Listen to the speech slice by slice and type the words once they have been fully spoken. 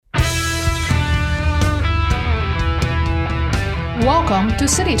Welcome to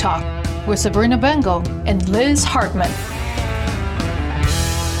City Talk with Sabrina Bengal and Liz Hartman.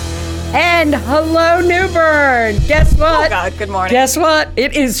 And hello, New Bern. Guess what? Oh, God. Good morning. Guess what?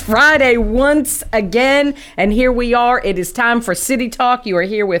 It is Friday once again, and here we are. It is time for City Talk. You are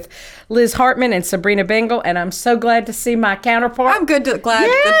here with Liz Hartman and Sabrina Bengal, and I'm so glad to see my counterpart. I'm glad.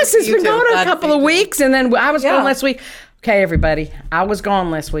 Yes, it's been going a couple of weeks, and then I was gone Yeah. last week. Okay, everybody, I was gone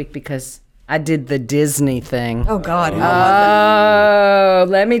last week because I did the Disney thing. Oh, God. Oh,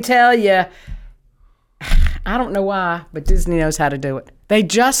 let me tell you. I don't know why, but Disney knows how to do it. They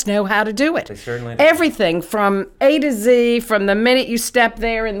just know how to do it. They certainly do. Everything from A to Z, from the minute you step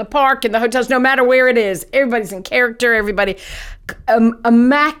there in the park, in the hotels, no matter where it is, everybody's in character, everybody.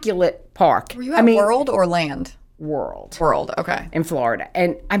 Immaculate park. Were you at World or Land? World. World, okay. In Florida.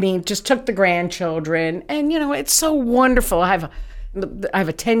 And I mean, just took the grandchildren, and you know, it's so wonderful. I have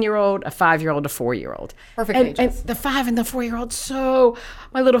a 10-year-old, a 5-year-old, a 4-year-old. Perfect and ages. the 5 and the 4-year-old, so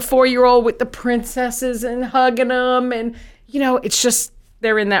my little 4-year-old with the princesses and hugging them, and you know, it's just,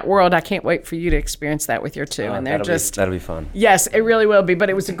 they're in that world. I can't wait for you to experience that with your two. And they're that'll be fun. Yes, it really will be.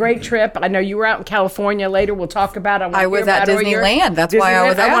 But it was a great trip. I know you were out in California. Later, we'll talk about it. I was at Disneyland. That's why I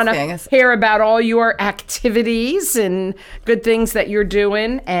was I asking. want to hear about all your activities and good things that you're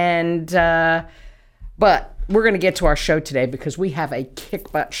doing. And but we're going to get to our show today because we have a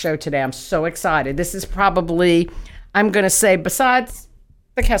kick butt show today. I'm so excited. This is probably, I'm going to say, besides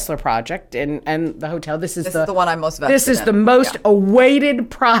the Kessler Project and the hotel, this is the one I'm most vested in. This is the most awaited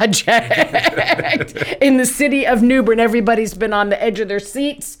project in the city of New Bern. Everybody's been on the edge of their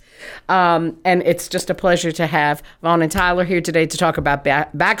seats. And it's just a pleasure to have Vaughn and Tyler here today to talk about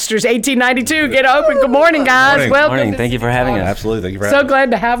Baxter's 1892. Get open. Good morning, guys. Morning. Welcome. Morning. Thank you for having us. Absolutely. Thank you for So having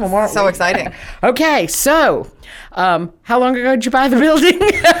glad to have them, aren't we? So exciting. Okay, so how long ago did you buy the building?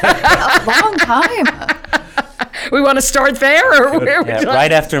 A long time. We want to start there? Or where Yeah,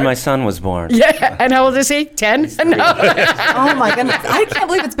 right after my son was born. Yeah, and how old is he? 10? No. Oh, my goodness. I can't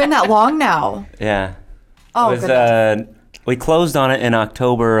believe it's been that long now. Yeah. Oh, It was, we closed on it in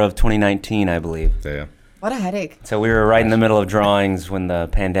October of 2019, I believe. Yeah. What a headache. So we were right in the middle of drawings when the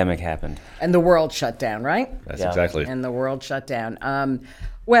pandemic happened. And the world shut down, right? That's Yeah. exactly. And the world shut down.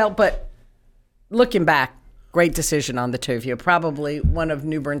 Well, but looking back, great decision on the two of you. Probably one of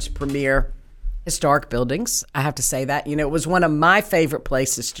New Bern's premier historic buildings. I have to say that. You know, it was one of my favorite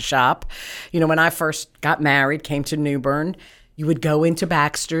places to shop. You know, when I first got married, came to New Bern, you would go into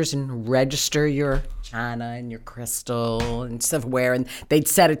Baxter's and register your china and your crystal and silverware, and they'd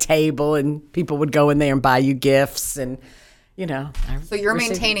set a table and people would go in there and buy you gifts, and you know. So you're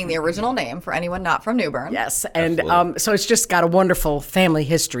maintaining the original name for anyone not from New Bern. Yes, and so it's just got a wonderful family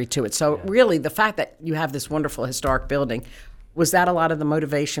history to it. So really, the fact that you have this wonderful historic building, was that a lot of the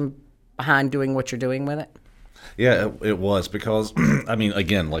motivation behind doing what you're doing with it? Yeah, it was because, I mean,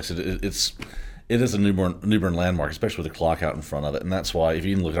 again, like I said, it is a New Bern landmark, especially with the clock out in front of it. And that's why, if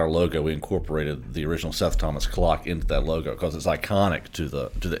you even look at our logo, we incorporated the original Seth Thomas clock into that logo because it's iconic to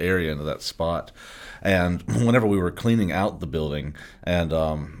the area and to that spot. And whenever we were cleaning out the building, and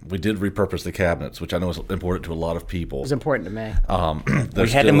we did repurpose the cabinets, which I know is important to a lot of people. It was important to me. We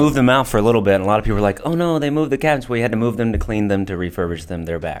had to move them out for a little bit, and a lot of people were like, oh no, they moved the cabinets. We had to move them to clean them, to refurbish them.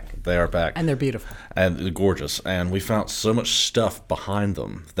 They're back. They are back. And they're beautiful. And they're gorgeous. And we found so much stuff behind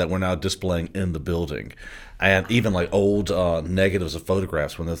them that we're now displaying in the building. And even like old negatives of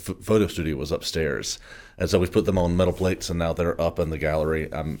photographs when the photo studio was upstairs. And so we put them on metal plates, and now they're up in the gallery.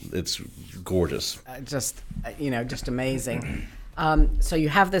 It's gorgeous. Just amazing. So you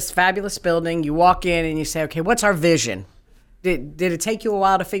have this fabulous building. You walk in and you say, okay, what's our vision? Did it take you a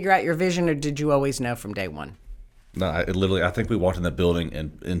while to figure out your vision, or did you always know from day one? No, I think we walked in that building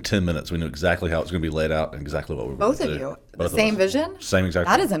in 10 minutes. We knew exactly how it was going to be laid out and exactly what we were going to do. Both of you. Both The of same us. vision? Same exact.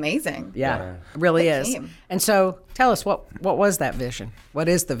 That is amazing. Yeah, it really Good is. team. And so tell us, what was that vision? What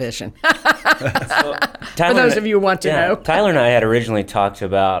is the vision? For those of you who want to know. Tyler and I had originally talked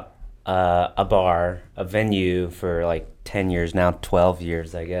about a bar, a venue for like 10 years, now 12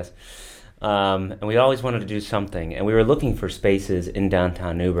 years, I guess. And we always wanted to do something. And we were looking for spaces in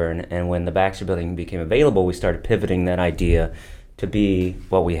downtown New Bern. And when the Baxter building became available, we started pivoting that idea to be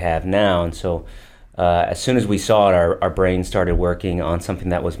what we have now. And so as soon as we saw it, our brain started working on something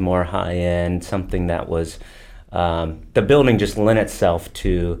that was more high-end, something that was, the building just lent itself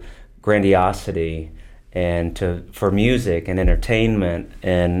to grandiosity and for music and entertainment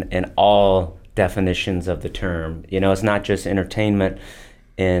and all definitions of the term. You know, it's not just entertainment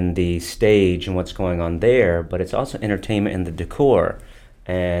in the stage and what's going on there, but it's also entertainment in the decor,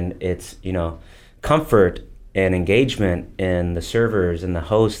 and it's, you know, comfort and engagement in the servers and the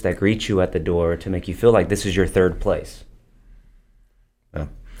hosts that greet you at the door to make you feel like this is your third place.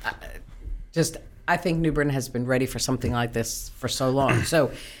 just, I think New Bern has been ready for something like this for so long.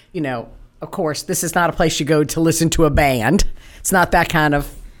 So, of course, this is not a place you go to listen to a band. It's not that kind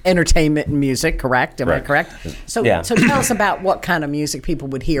of entertainment and music, correct? Am I correct? So, so tell us about what kind of music people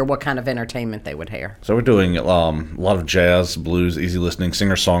would hear, what kind of entertainment they would hear. So we're doing a lot of jazz, blues, easy listening,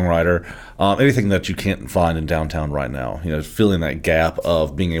 singer-songwriter, anything that you can't find in downtown right now. Filling that gap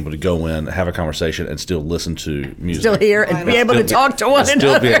of being able to go in, have a conversation, and still listen to music. Still hear and be able to talk to one another.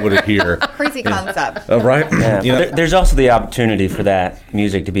 Still be able to hear. Crazy concept. Right? Yeah. There's also the opportunity for that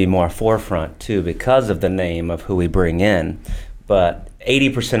music to be more forefront, too, because of the name of who we bring in. But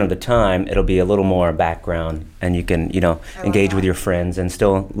 80% of the time, it'll be a little more background, and you can, engage with your friends and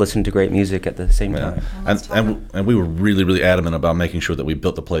still listen to great music at the same time. And we were really, really adamant about making sure that we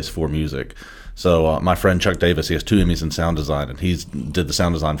built the place for music. So my friend Chuck Davis, he has 2 Emmys in sound design, and he's did the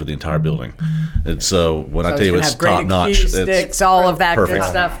sound design for the entire building. And so when I tell you it's top notch, it's all of that perfect. good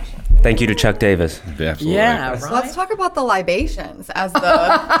stuff. Thank you to Chuck Davis. Absolutely. Yeah, right. So let's talk about the libations as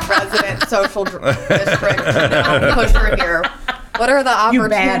the resident social district pusher here. What are the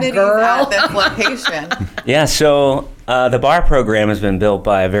opportunities at this location? Yeah, so the bar program has been built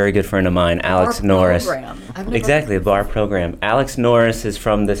by a very good friend of mine, Alex Norris. Exactly, the bar program. Alex Norris is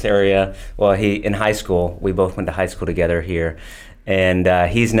from this area. Well, in high school, we both went to high school together here. And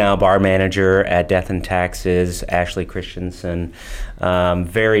he's now bar manager at Death and Taxes, Ashley Christensen.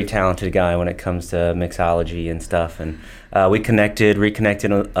 Very talented guy when it comes to mixology and stuff. And we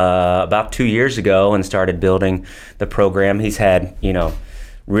reconnected about 2 years ago and started building the program. He's had,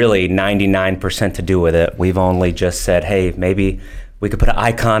 really 99% to do with it. We've only just said, hey, maybe we could put an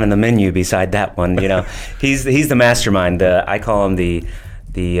icon in the menu beside that one. He's the mastermind. I call him the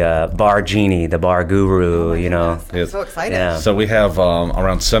bar genie, the bar guru, I'm so excited. Yeah. So we have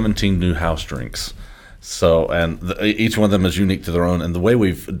around 17 new house drinks. So, and each one of them is unique to their own. And the way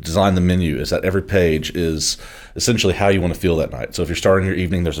we've designed the menu is that every page is essentially how you want to feel that night. So if you're starting your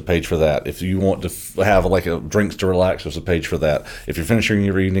evening, there's a page for that. If you want to have like a drinks to relax, there's a page for that. If you're finishing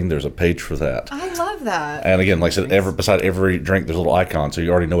your evening, there's a page for that. I love that. And again, like I said, beside every drink, there's a little icon, so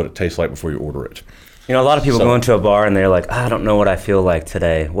you already know what it tastes like before you order it. A lot of people go into a bar and they're like, I don't know what I feel like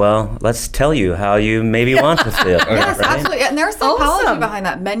today. Well, let's tell you how you maybe want to feel. Yes, right? absolutely. And there's psychology Awesome. behind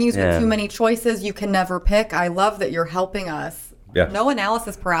that. Menus with too many choices, you can never pick. I love that you're helping us. Yeah. No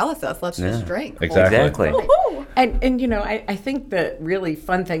analysis paralysis. Let's just drink. Exactly. And I think the really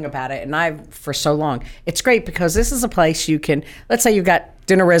fun thing about it, and I've for so long, it's great because this is a place you can, let's say you've got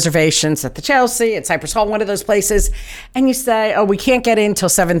dinner reservations at the Chelsea, at Cypress Hall, one of those places, and you say, oh, we can't get in till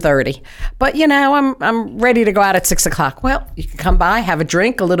 7:30, but I'm ready to go out at 6 o'clock. Well, you can come by, have a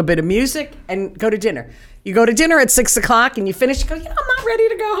drink, a little bit of music, and go to dinner. You go to dinner at 6 o'clock and you finish, you go, I'm not ready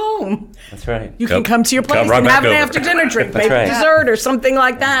to go home. That's right. You can come to your place right and back have an over. after dinner drink, maybe right. dessert or something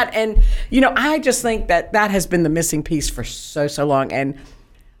like that. And, I just think that has been the missing piece for so long. And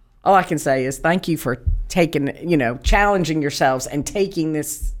all I can say is thank you for taking, challenging yourselves and taking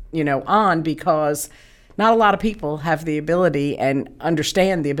this, on, because not a lot of people have the ability and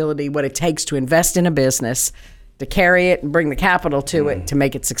understand the ability, what it takes to invest in a business, to carry it and bring the capital to it to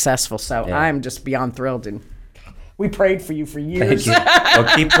make it successful. So I'm just beyond thrilled, and we prayed for you for years. Thank you.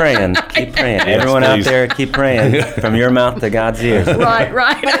 Well, keep praying. Keep praying. Everyone out please. there, keep praying from your mouth to God's ears. Right.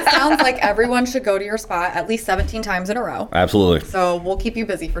 But it sounds like everyone should go to your spot at least 17 times in a row. Absolutely. So we'll keep you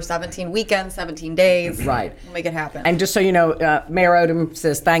busy for 17 weekends, 17 days. Right. We'll make it happen. And just so you know, Mayor Odom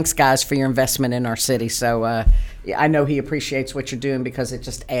says, thanks, guys, for your investment in our city. So I know he appreciates what you're doing because it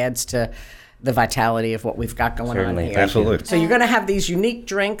just adds to the vitality of what we've got going Certainly. on here. Absolutely. So you're going to have these unique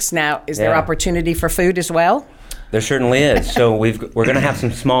drinks. Now, is there Yeah. opportunity for food as well? There certainly is. So we're going to have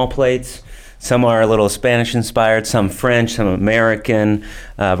some small plates. Some are a little Spanish-inspired, some French, some American.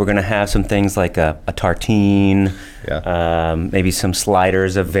 We're going to have some things like a tartine, maybe some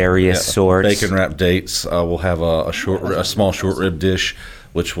sliders of various sorts. Bacon wrapped dates. We'll have a small short rib dish,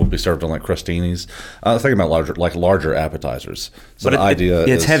 which will be served on like crostinis. I was thinking about larger appetizers. So But the idea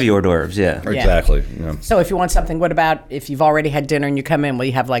it's is heavy hors d'oeuvres, yeah. Exactly. Yeah. So if you want something, what about if you've already had dinner and you come in, will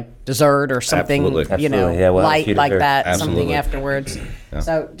you have like dessert or something, Absolutely. Absolutely. Yeah, we'll have a light few like desserts. that, Absolutely. something afterwards?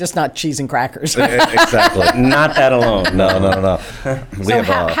 So just not cheese and crackers. Exactly. Not that alone. No. We So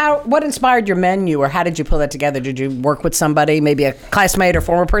have, what inspired your menu, or how did you pull that together? Did you work with somebody, maybe a classmate or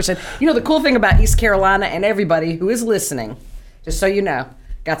former person? The cool thing about East Carolina and everybody who is listening, just so you know,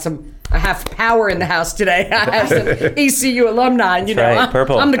 I have power in the house today. I have some ECU alumni. And, right,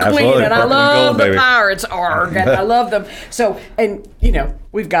 purple. I'm the queen, Absolutely. and I Purple and love gold, the baby. Pirates. Arg, and I love them. So, and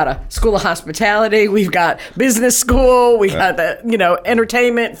We've got a school of hospitality. We've got business school. We got the,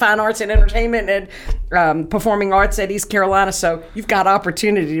 entertainment, fine arts and entertainment, and performing arts at East Carolina. So you've got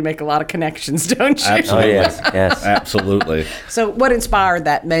opportunity to make a lot of connections, don't you? Absolutely. Oh, yes. Absolutely. So what inspired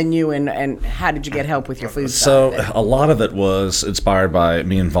that menu, and how did you get help with your food? So a lot of it was inspired by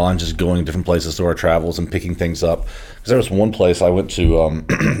me and Vaughn just going different places through our travels and picking things up. Because there was one place I went to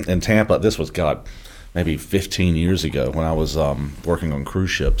in Tampa. This was, maybe 15 years ago when I was working on cruise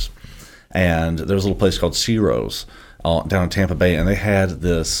ships. And there was a little place called Ciro's down in Tampa Bay, and they had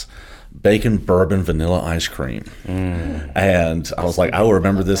this bacon bourbon vanilla ice cream. And I was like, I will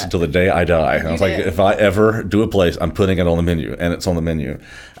remember this until the day I die. And I was like, if I ever do a place, I'm putting it on the menu, and it's on the menu.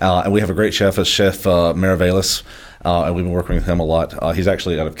 And we have a great chef, Chef Maravelis, and we've been working with him a lot. He's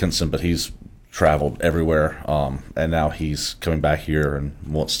actually out of Kinston, but he's traveled everywhere, and now he's coming back here and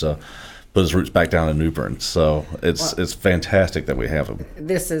wants to put his roots back down in New Bern. So it's fantastic that we have him.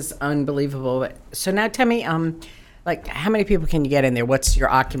 This is unbelievable. So now tell me, how many people can you get in there? What's your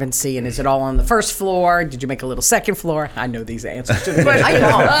occupancy, and is it all on the first floor? Did you make a little second floor? I know these answers to the question. I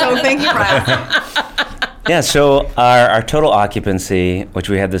don't. So thank you for asking. Yeah, so our total occupancy, which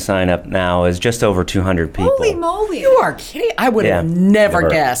we have the sign up now, is just over 200 people. Holy moly. You are kidding. I would have never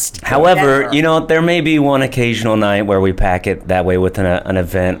guessed. However, Never. there may be one occasional night where we pack it that way with an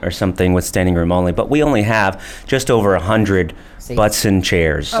event or something with standing room only, but we only have just over 100 butts and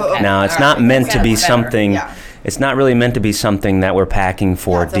chairs. Oh, okay. Now, it's All not right. meant to be Better. something... Yeah. It's not really meant to be something that we're packing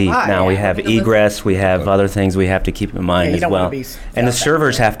for it's a deep. vibe. Now, we Yeah, have we're gonna egress, we have other things we have to keep in mind you as don't wanna well. be And the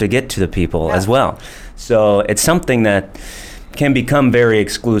servers have to get to the people as well. So it's something that can become very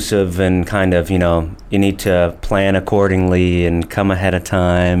exclusive and kind of, you need to plan accordingly and come ahead of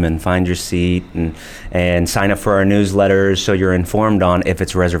time and find your seat and sign up for our newsletters so you're informed on if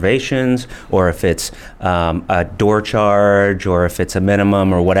it's reservations or if it's a door charge or if it's a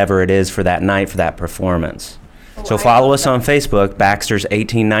minimum or whatever it is for that night for that performance. So follow us on Facebook,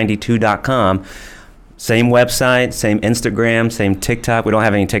 Baxters1892.com. Same website, same Instagram, same TikTok. We don't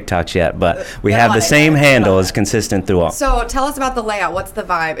have any TikToks yet, but we have the same handle is consistent through all. So tell us about the layout. What's the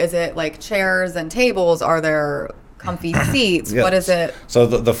vibe? Is it like chairs and tables? Are there comfy seats? Yes. What is it? So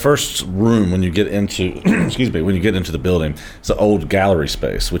the first room when you get into when you get into the building, it's an old gallery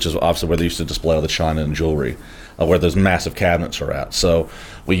space, which is obviously where they used to display all the china and jewelry, where those massive cabinets are at. So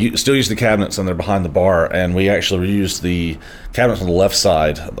we still use the cabinets, and they're behind the bar, and we actually reused the cabinets on the left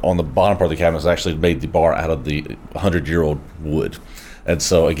side. On the bottom part of the cabinets, actually made the bar out of the 100-year-old wood. And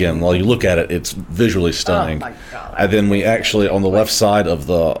so again, while you look at it, it's visually stunning. Oh my God. And then we actually on the left side of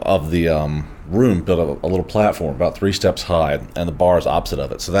the room built a little platform about 3 steps high, and the bar is opposite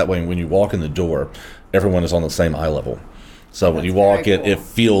of it. So that way, when you walk in the door, everyone is on the same eye level. So when you walk in, it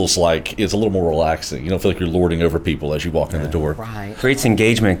feels like it's a little more relaxing. You don't feel like you're lording over people as you walk in the door. Right. Creates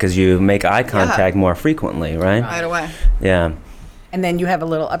engagement because you make eye contact more frequently, right? Right away. Yeah. And then you have a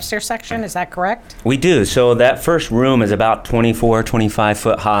little upstairs section, is that correct? We do. So that first room is about 24, 25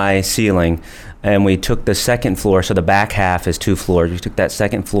 foot high ceiling. And we took the second floor, so the back half is 2 floors. We took that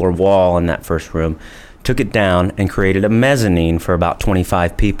second floor wall in that first room, took it down, and created a mezzanine for about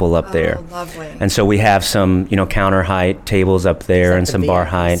 25 people up there. Oh, lovely. And so we have some, counter height tables up there and the some bar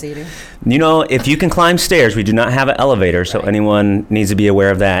VIP height. seating? If you can climb stairs, we do not have an elevator, so anyone needs to be aware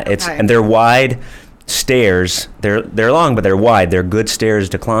of that. Okay. And they're wide stairs. They're long, but they're wide. They're good stairs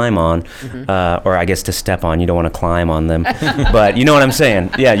to climb on, or I guess to step on. You don't want to climb on them, but you know what I'm saying.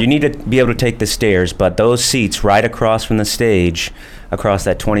 Yeah, you need to be able to take the stairs. But those seats right across from the stage, across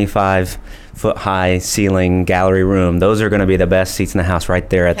that 25-foot high ceiling gallery room, those are going to be the best seats in the house, right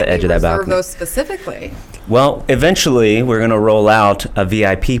there at the edge of that balcony. Those specifically. Well, eventually we're going to roll out a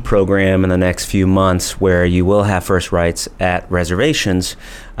VIP program in the next few months where you will have first rights at reservations.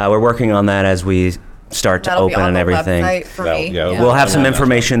 We're working on that as we start to That'll be open on and the everything. website for me. We'll have some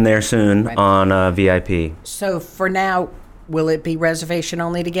information there soon on VIP. So for now, will it be reservation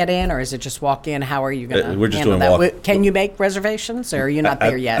only to get in, or is it just walk in? How are you going to We're just handle doing that? walk- Can you make reservations, or are you not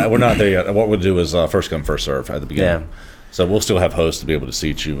there yet? We're not there yet. What we'll do is first come, first serve at the beginning. Yeah. So we'll still have hosts to be able to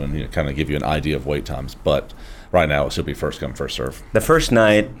seat you and kind of give you an idea of wait times. But right now, it'll still be first come, first serve. The first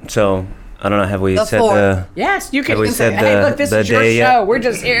night, so I don't know, have we The said fourth. the... Yes, you can. Have we you can said say, hey, the- look, this the is your day show. yet? We're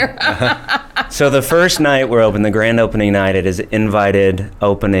just here. So the first night we're open, the grand opening night, it is invited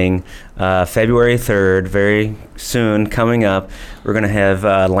opening February 3rd, very soon coming up. We're going to have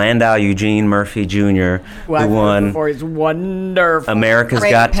Landau Eugene Murphy Jr., who won Before it's wonderful. America's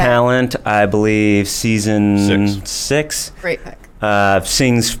Great Got pick. Talent, I believe, season 6. Great pick.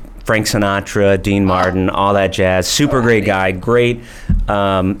 Sings Frank Sinatra, Dean Martin, all that jazz. Super great guy, great,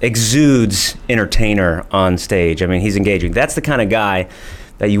 exudes entertainer on stage. I mean, he's engaging. That's the kind of guy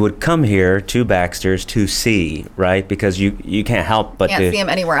that you would come here to Baxter's to see, right? Because you can't help but Can't to see him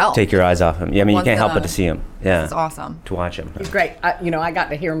anywhere else. take your eyes off him. Yeah, I mean, you Once can't help in but a- to see him. Yeah, It's awesome. to watch him. He's great. I got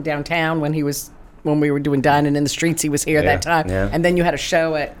to hear him downtown when we were doing Dining in the Streets. He was here that time. Yeah. And then you had a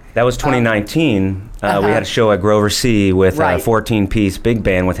show at... That was 2019. We had a show at Grover C with a Right. 14-piece big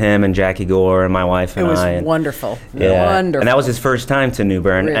band with him and Jackie Gore and my wife It and was I. And, wonderful. yeah. Wonderful. And that was his first time to New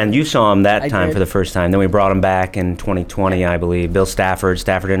Bern. Really? And you saw him that I time did. for the first time. Then we brought him back in 2020, I believe. Bill Stafford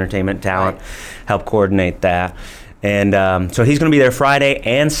Entertainment Talent, helped coordinate that. And so he's going to be there Friday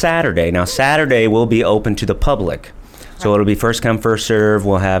and Saturday. Now, Saturday will be open to the public. So it'll be first come, first serve.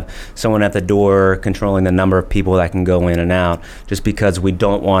 We'll have someone at the door controlling the number of people that can go in and out, just because we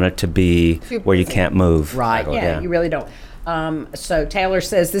don't want it to be where you can't move. Right. Yeah, you really don't. So Taylor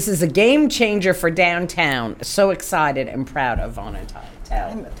says, this is a game changer for downtown. So excited and proud of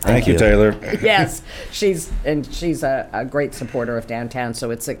Valentine. Thank you, Taylor. Yes, she's a great supporter of downtown,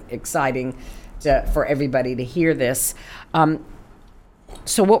 so it's exciting for everybody to hear this.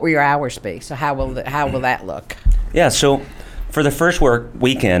 So what will your hours be? So how will that look? Yeah, so for the first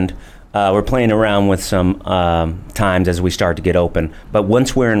weekend, we're playing around with some times as we start to get open. But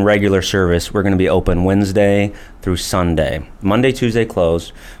once we're in regular service, we're going to be open Wednesday through Sunday. Monday, Tuesday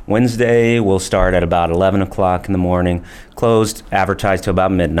closed. Wednesday we'll start at about 11 o'clock in the morning, closed, advertised till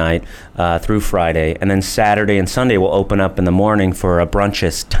about midnight through Friday. And then Saturday and Sunday we'll open up in the morning for a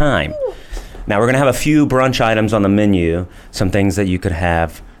brunchist time. Now we're going to have a few brunch items on the menu, some things that you could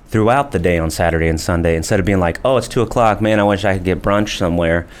have throughout the day on Saturday and Sunday. Instead of being like, oh, it's 2 o'clock, man, I wish I could get brunch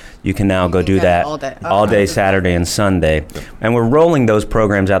somewhere, you can now go do get that it all day Saturday and Sunday. And we're rolling those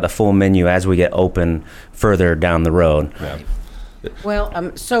programs out, the full menu, as we get open further down the road. Well,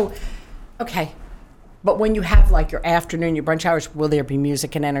 okay. But when you have like your afternoon, your brunch hours, will there be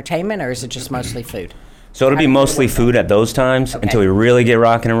music and entertainment, or is it just mostly food? So it'll be mostly food at those times until we really get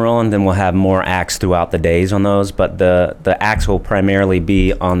rocking and rolling. Then we'll have more acts throughout the days on those. But the acts will primarily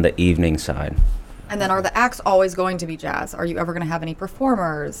be on the evening side. And then are the acts always going to be jazz? Are you ever going to have any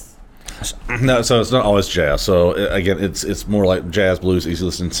performers? No, so it's not always jazz. So again, it's more like jazz, blues, easy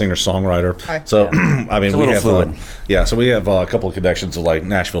listening, singer, songwriter. Okay. So I mean, It's a we little have fluid. so we have a couple of connections of like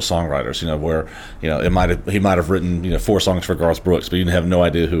Nashville songwriters. Where he might have written 4 songs for Garth Brooks, but you have no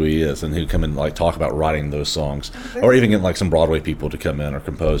idea who he is, and he'd come in and like talk about writing those songs, or even get like some Broadway people to come in or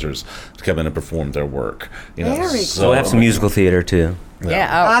composers to come in and perform their work. Very cool. So we'll have some musical theater too.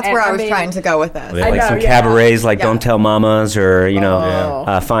 Yeah, That's where I was trying to go with this. Like know, some yeah. cabarets like Yeah. Don't Tell Mamas or,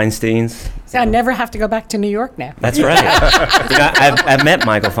 Feinstein's. So I never have to go back to New York now. That's right. I've met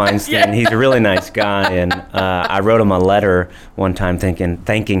Michael Feinstein. He's a really nice guy, and I wrote him a letter one time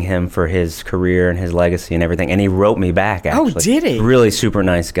thanking him for his career and his legacy and everything, and he wrote me back, actually. Oh, did he? Really super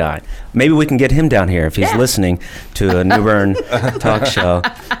nice guy. Maybe we can get him down here if he's listening to a New Bern talk show.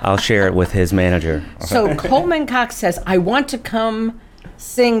 I'll share it with his manager. So Coleman Cox says, I want to come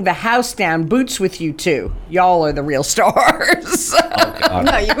sing The House Down Boots with you two. Y'all are the real stars.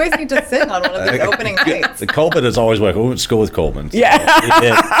 No, you guys need to sing on one of these opening nights. The Coleman is always like, we went to school with Coleman. So. Yeah. He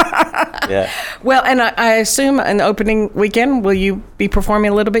did. Yeah. Well, and I assume an opening weekend, will you be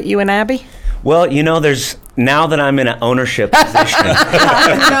performing a little bit, you and Abby? Well, there's now that I'm in an ownership position,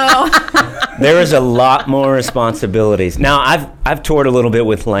 No. there is a lot more responsibilities. Now, I've toured a little bit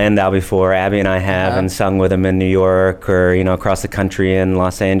with Landau before. Abby and I have, and sung with him in New York or, across the country in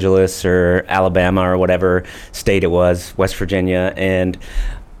Los Angeles or Alabama or whatever state it was, West Virginia. And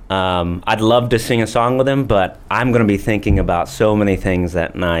I'd love to sing a song with him, but I'm going to be thinking about so many things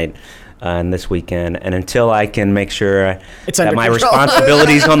that night. And this weekend, and until I can make sure It's that under my control.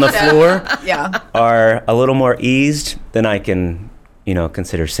 responsibilities on the floor Yeah. are a little more eased, then I can,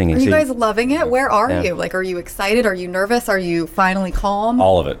 consider singing. Are you So guys loving it? Where are Yeah. you? Like, are you excited? Are you nervous? Are you finally calm?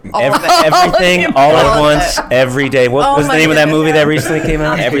 All of it. All of it. everything all All at of once, it. every day. What Oh was the my name of that goodness, movie yeah. that recently came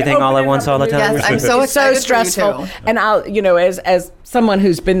out? Everything all at once, all the time. Yes, I'm so It's so excited for you stressful. too. And I'll, as someone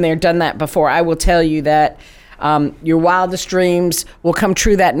who's been there, done that before, I will tell you that your wildest dreams will come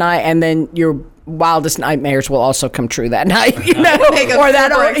true that night, and then your wildest nightmares will also come true that night. Make them or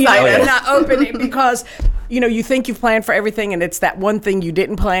that, super excited. not open because you think you've planned for everything, and it's that one thing you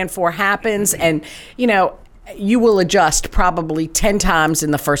didn't plan for happens, and you will adjust probably 10 times in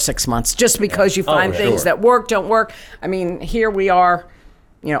the first 6 months just because you find things that work, don't work. I mean, here we are,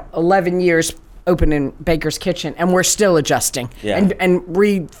 11 years opening Baker's Kitchen, and we're still adjusting Yeah. and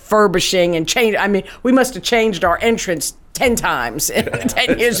refurbishing and change. I mean, we must have changed our entrance 10 times in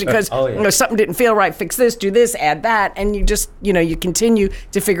 10 years because something didn't feel right. Fix this, do this, add that, and you just you continue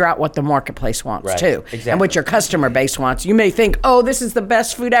to figure out what the marketplace wants too, and what your customer base wants. You may think, oh, this is the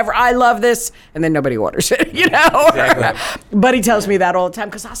best food ever. I love this, and then nobody orders it. Exactly. Buddy tells me that all the time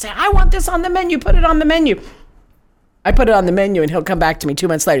because I'll say, I want this on the menu. Put it on the menu. I put it on the menu, and he'll come back to me 2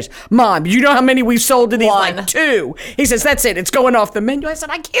 months later. Mom, you know how many we've sold of these? Like 2. He says, that's it. It's going off the menu. I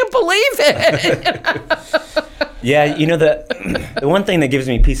said, I can't believe it. Yeah, the one thing that gives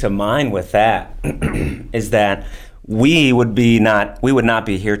me peace of mind with that is that we would not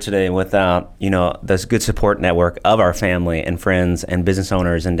be here today without this good support network of our family and friends and business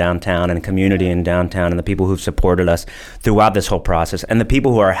owners in downtown and community in downtown and the people who've supported us throughout this whole process and the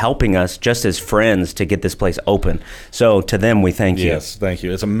people who are helping us just as friends to get this place open. So to them, we thank you. Yes, thank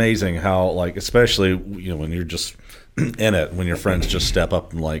you. It's amazing how especially when you're just in it, when your friends just step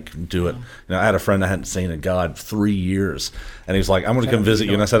up and do it. I had a friend I hadn't seen in 3 years, and he's like, I'm going to come visit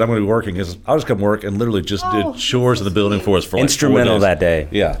you, and I said, I'm going to be working. He says, I'll just come work, and literally just did chores in the building for us for instrumental 4 days. that day.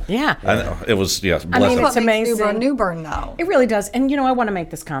 Yeah. I know. It was, I mean, it's amazing. New Bern, though. It really does. And, I want to make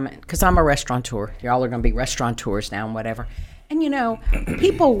this comment because I'm a restaurateur. Y'all are going to be restaurateurs now and whatever. And,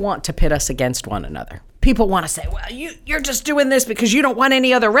 people want to pit us against one another. People want to say, well, you're just doing this because you don't want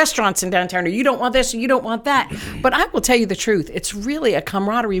any other restaurants in downtown, or you don't want this, or you don't want that. But I will tell you the truth. It's really a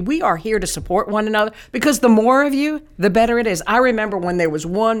camaraderie. We are here to support one another because the more of you, the better it is. I remember when there was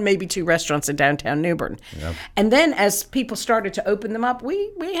 1, maybe 2 restaurants in downtown New Bern. Yep. And then as people started to open them up,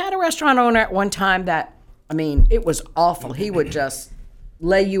 we had a restaurant owner at one time that, it was awful. He would just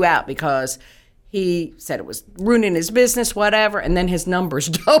lay you out because he said it was ruining his business, whatever, and then his numbers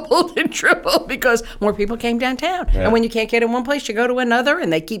doubled and tripled because more people came downtown. Yeah. And when you can't get in one place, you go to another,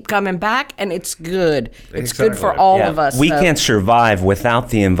 and they keep coming back, and it's good. It's good for all of us. We can't survive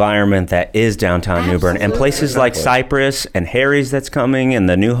without the environment that is downtown New Bern. And places like Cypress and Harry's that's coming and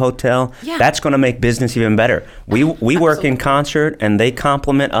the new hotel, that's going to make business even better. We work in concert, and they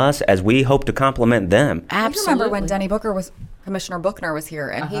complement us as we hope to complement them. Absolutely. I remember when Commissioner Buchner was here,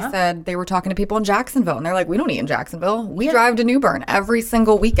 and he said they were talking to people in Jacksonville, and they're like, we don't eat in Jacksonville. We drive to New Bern every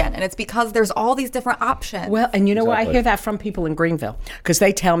single weekend, and it's because there's all these different options. Well, and what? I hear that from people in Greenville, because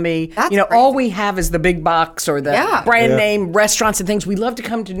they tell me, all we have is the big box or the brand name restaurants and things. We love to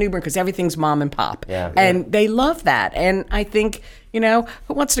come to New Bern because everything's mom and pop. Yeah. And they love that. And I think, who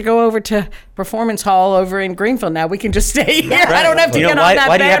wants to go over to Performance Hall over in Greenville now? We can just stay here. Right. I don't have to get on that bad road.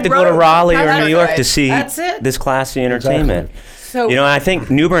 Why do you have to go to Raleigh or New York to see this classy entertainment? Exactly. So, I think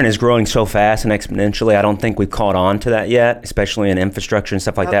New Bern is growing so fast and exponentially. I don't think we've caught on to that yet, especially in infrastructure and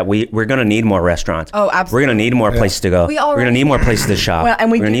stuff like that. We're going to need more restaurants. Oh, absolutely. We're going to need more places to go. We're going to need more places to shop. Well,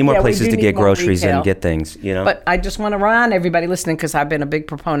 and we're going to need more places to get groceries and get things. But I just want to remind everybody listening, because I've been a big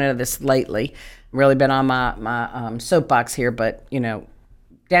proponent of this lately. Really been on my soapbox here, but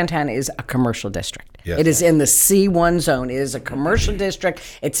downtown is a commercial district. Yes. It is in the C1 zone. It is a commercial district.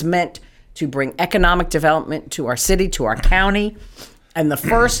 It's meant to bring economic development to our city, to our county. And the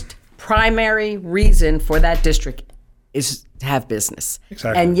first primary reason for that district is to have business.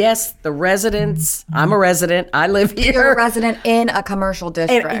 Exactly. And yes, the residents, I'm a resident, I live here. You're a resident in a commercial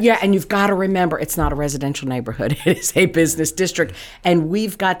district. And you've got to remember, it's not a residential neighborhood. It is a business district. And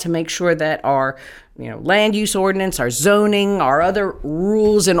we've got to make sure that our land use ordinance, our zoning, our other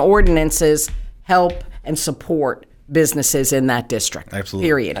rules and ordinances help and support businesses in that district. Absolutely.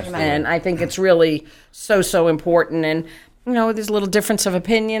 Period. Absolutely. And I think it's really so important. And there's a little difference of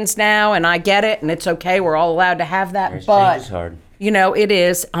opinions now, and I get it, and it's okay. We're all allowed to have that. Change is hard. It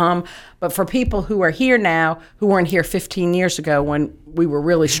is. But for people who are here now, who weren't here 15 years ago when we were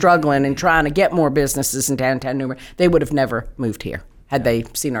really struggling and trying to get more businesses in downtown New Bern, they would have never moved here had they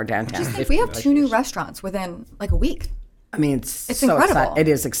seen our downtown. Just think, we have 2 new restaurants within a week. I mean, it's so incredible. It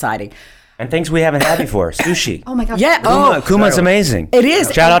is exciting. And things we haven't had before. Sushi. Oh my gosh. Yeah. Kuma's amazing. It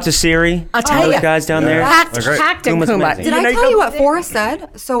is. Shout out to Siri. I'll tell you. Those guys down there. Packed in Kuma. Did I tell you what Forrest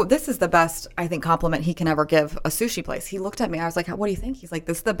said? So this is the best, I think, compliment he can ever give a sushi place. He looked at me. I was like, what do you think? He's like,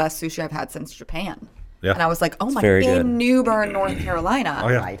 this is the best sushi I've had since Japan. Yeah. And I was like, oh my God, in New Bern, North Carolina. Oh,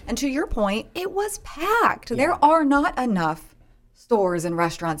 yeah. Right. And to your point, it was packed. Yeah. There are not enough stores and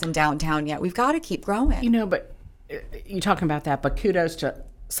restaurants in downtown yet. We've got to keep growing. But you're talking about that, but kudos to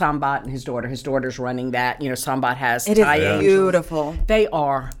Sambat and his daughter. His daughter's running that. Sambat has it is beautiful. They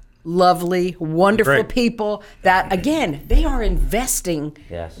are lovely, wonderful people that, again, they are investing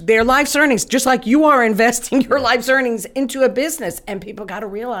their life's earnings, just like you are investing your life's earnings into a business. And people got to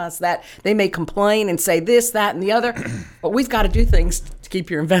realize that they may complain and say this, that, and the other, but we've got to do things to keep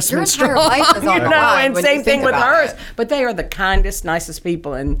your investment Your entire strong. life is on the line And when same you thing think with about hers. it. But they are the kindest, nicest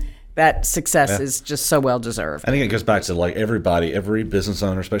people, and that success is just so well deserved. I think it goes back to like everybody, every business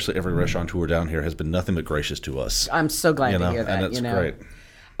owner, especially every restaurateur down here, has been nothing but gracious to us. I'm so glad to hear that. And it's great.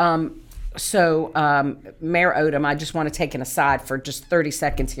 So, Mayor Odom, I just want to take an aside for just 30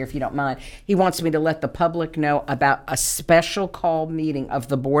 seconds here, if you don't mind. He wants me to let the public know about a special call meeting of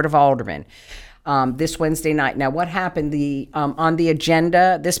the Board of Aldermen this Wednesday night. Now, what happened on the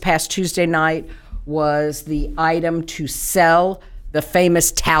agenda this past Tuesday night was the item to sell the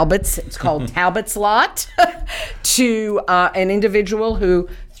famous Talbot's, it's called Talbot's Lot, to an individual who,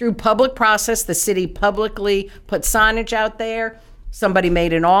 through public process, the city publicly put signage out there. Somebody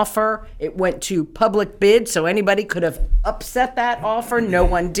made an offer. It went to public bid, so anybody could have upset that offer. No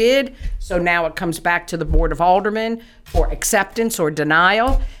one did. So now it comes back to the Board of Aldermen for acceptance or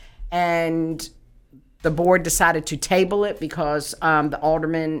denial. And the board decided to table it because the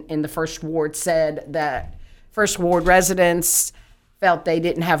alderman in the First Ward said that First Ward residents felt they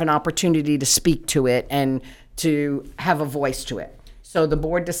didn't have an opportunity to speak to it and to have a voice to it. So the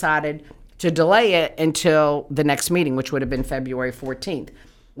board decided to delay it until the next meeting, which would have been February 14th.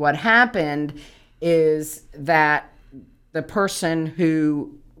 What happened is that the person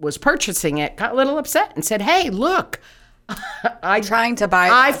who was purchasing it got a little upset and said, hey, look, I'm trying to buy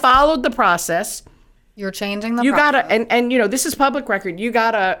I followed the process. You're changing the You process. got to, and you know, this is public record. You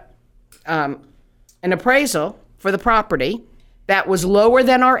got an appraisal for the property that was lower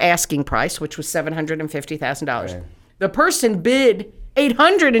than our asking price, which was $750,000. Right. The person bid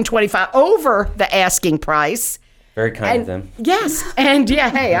 $825 over the asking price. Very kind of them. Yes, and yeah,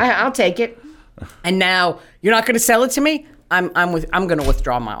 hey, I'll take it. And now you're not going to sell it to me. I'm going to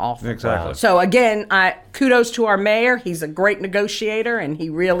withdraw my offer. Exactly. Wow. So again, kudos to our mayor. He's a great negotiator, and he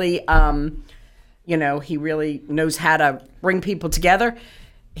really, he really knows how to bring people together.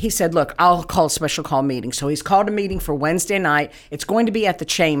 He said, look, I'll call a special call meeting. So he's called a meeting for Wednesday night. It's going to be at the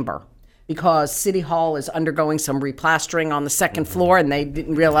chamber because City Hall is undergoing some replastering on the second floor, and they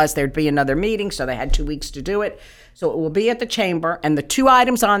didn't realize there'd be another meeting, so they had 2 weeks to do it. So it will be at the chamber, and the two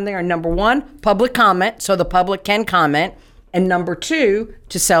items on there are, number one, public comment, so the public can comment, and number two,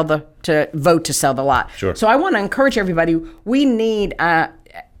 to vote to sell the lot. Sure. So I want to encourage everybody. We need.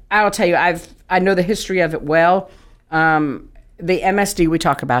 I'll tell you. I know the history of it well. The MSD, we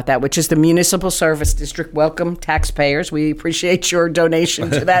talk about that, which is the Municipal Service District. Welcome, taxpayers. We appreciate your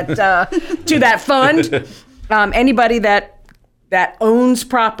donation to that fund. Anybody that owns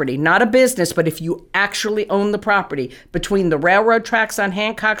property, not a business, but if you actually own the property between the railroad tracks on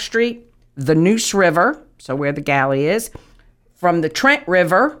Hancock Street, the Neuse River, so where the galley is, from the Trent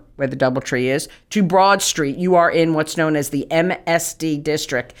River, where the Doubletree is, to Broad Street, you are in what's known as the MSD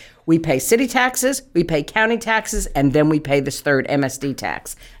district. We pay city taxes, we pay county taxes, and then we pay this third MSD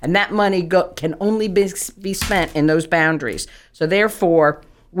tax. And that money can only be spent in those boundaries. So therefore,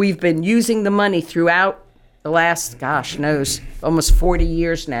 we've been using the money throughout the last, almost 40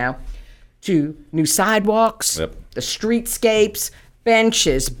 years now, to new sidewalks, the streetscapes,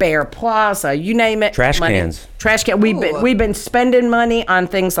 benches, Bear Plaza, you name it. Trash cans. We've been spending money on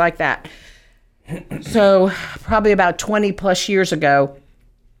things like that. So probably about 20 plus years ago,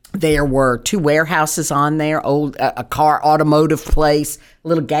 there were two warehouses on there, a car automotive place, a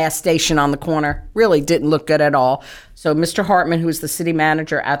little gas station on the corner. Really didn't look good at all. So Mr. Hartman, who was the city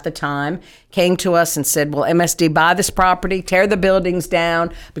manager at the time, came to us and said, well, MSD, buy this property, tear the buildings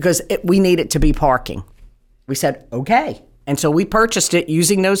down, because we need it to be parking. We said, okay. And so we purchased it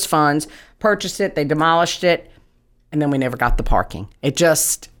using those funds, they demolished it, and then we never got the parking. It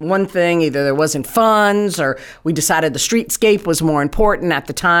just, one thing, either there wasn't funds or we decided the streetscape was more important at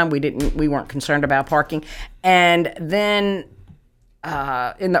the time. We weren't concerned about parking. And then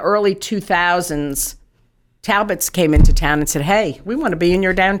in the early 2000s, Talbot's came into town and said, hey, we want to be in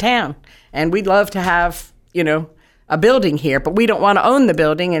your downtown. And we'd love to have, a building here, but we don't want to own the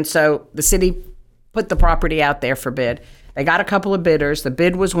building. And so the city put the property out there for bid. They got a couple of bidders. The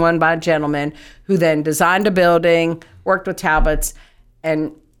bid was won by a gentleman who then designed a building, worked with Talbot's,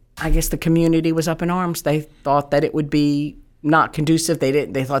 and I guess the community was up in arms. They thought that it would be not conducive.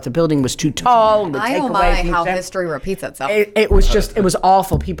 They thought the building was too tall. How history repeats itself. It was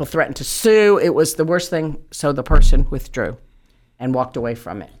awful. People threatened to sue. It was the worst thing. So the person withdrew and walked away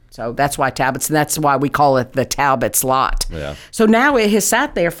from it. So that's why Talbot's, and that's why we call it the Talbot's Lot. Yeah. So now it has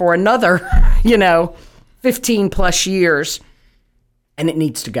sat there for another, 15 plus years, and it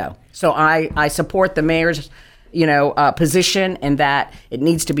needs to go. So I support the mayor's position and that it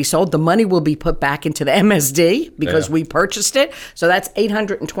needs to be sold. The money will be put back into the MSD because we purchased it. So that's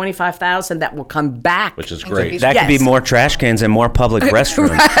 $825,000 that will come back. Which is great. That could be more trash cans and more public restrooms.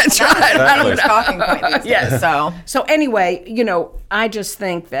 That's right. That's a talking point these days. Yes. So anyway, I just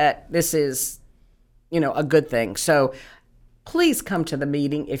think that this is, a good thing. So please come to the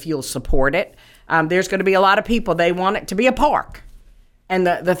meeting if you'll support it. There's going to be a lot of people. They want it to be a park. And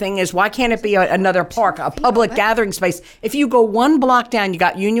the thing is, why can't it be another park, a public gathering space? If you go one block down, you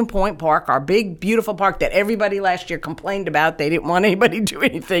got Union Point Park, our big, beautiful park that everybody last year complained about. They didn't want anybody to do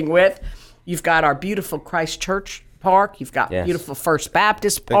anything with. You've got our beautiful Christ Church Park. You've got beautiful First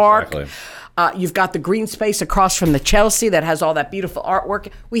Baptist Park. Exactly. You've got the green space across from the Chelsea that has all that beautiful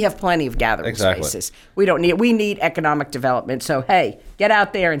artwork. We have plenty of gathering spaces. We need economic development. So, hey, get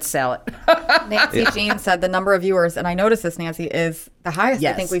out there and sell it. Nancy Jean said the number of viewers, and I noticed this, Nancy, is the highest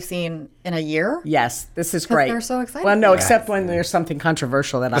I think we've seen in a year. Yes, this is great. They're so excited. Well, no, except when there's something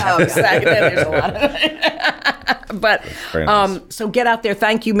controversial that I have to say. Then there's a lot of it. But so get out there.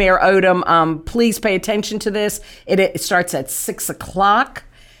 Thank you, Mayor Odom. Please pay attention to this. It starts at 6:00.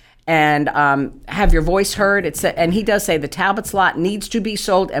 And have your voice heard. And he does say the Talbot's lot needs to be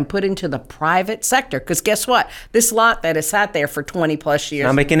sold and put into the private sector. Because guess what? This lot that has sat there for 20 plus years.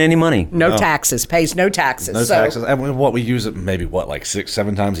 Not making any money. No taxes. Pays no taxes. No taxes. And we use it maybe, like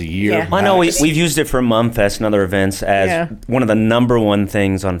 6-7 times a year? Yeah. I know we've used it for Mumfest and other events as one of the number one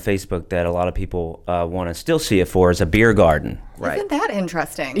things on Facebook that a lot of people want to still see it for is a beer garden. Right. Isn't that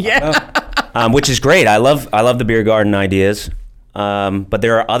interesting? Yeah. Which is great. I love the beer garden ideas. But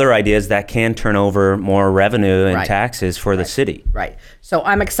there are other ideas that can turn over more revenue and taxes for the city. Right. So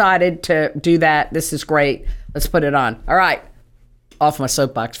I'm excited to do that. This is great. Let's put it on. All right. Off my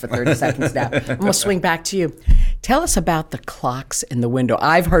soapbox for 30 seconds now. I'm going to swing back to you. Tell us about the clocks in the window.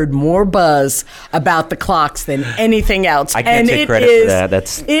 I've heard more buzz about the clocks than anything else. I can't take credit for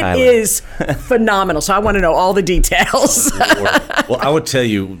that. It is phenomenal. So I want to know all the details. Well, I would tell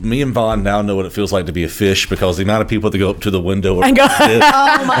you, me and Vaughn now know what it feels like to be a fish because the amount of people that go up to the window. Oh, my goodness.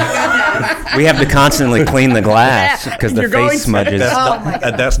 We have to constantly clean the glass because the face smudges.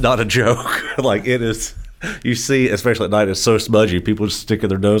 And that's not a joke. Like, it is. You see, especially at night, it's so smudgy. People just sticking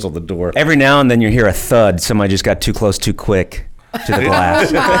their nose on the door. Every now and then you hear a thud. Somebody just got too close too quick to the glass.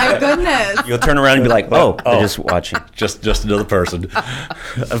 Oh, my goodness. You'll turn around and be like, they're just watching. Just another person.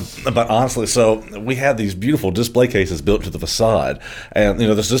 But honestly, so we had these beautiful display cases built to the facade. And,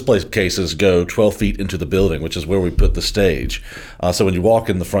 those display cases go 12 feet into the building, which is where we put the stage. So when you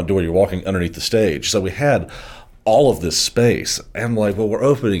walk in the front door, you're walking underneath the stage. So we had all of this space. And I'm like, well, we're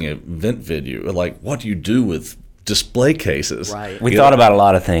opening an event venue. Like, what do you do with display cases? Right. We thought about a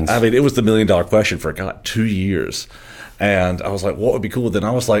lot of things. I mean, it was the $1 million question for, 2 years. And I was like, what would be cool? Then I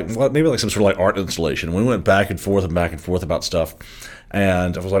was like, well, maybe like some sort of like art installation. We went back and forth about stuff.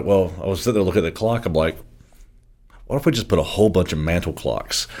 And I was like, well, I was sitting there looking at the clock. I'm like, what if we just put a whole bunch of mantle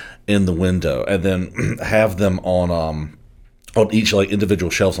clocks in the window and then have them on each like individual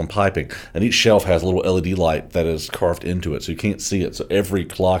shelves on piping, and each shelf has a little LED light that is carved into it, so you can't see it. So every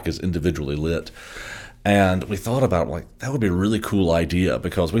clock is individually lit. And we thought about like that would be a really cool idea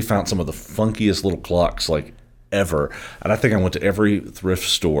because we found some of the funkiest little clocks like ever. And I think I went to every thrift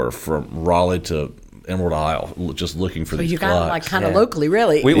store from Raleigh to Emerald Isle just looking for these you clocks. got like kind of locally,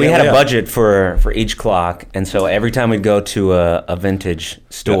 really. We had a budget for each clock, and so every time we'd go to a vintage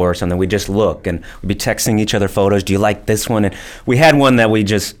store or something, we'd just look and we'd be texting each other photos. Do you like this one? And we had one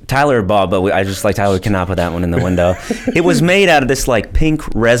that Tyler bought, but I just like Tyler cannot put that one in the window. It was made out of this like pink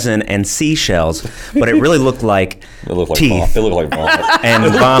resin and seashells, but it really looked like teeth. It looked like vomit.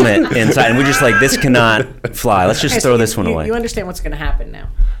 And vomit inside, and we're just like, this cannot fly. Let's just throw this one away. You understand what's going to happen now?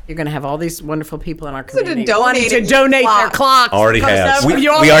 You're going to have all these wonderful people in our community wanting to donate their clocks. Already have. We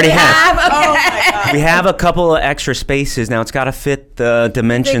already have. Okay. Oh, my God. We have a couple of extra spaces now. It's got to fit the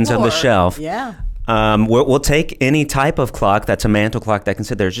dimensions of the shelf. Yeah. We'll take any type of clock that's a mantle clock that can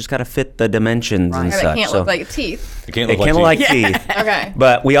sit there. It's just got to fit the dimensions and It such. can't look like teeth. It can't It look can't look like teeth. Okay.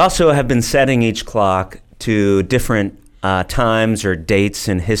 But we also have been setting each clock to different times or dates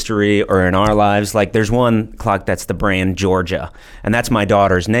in history or in our lives. Like there's one clock that's the brand Georgia, and that's my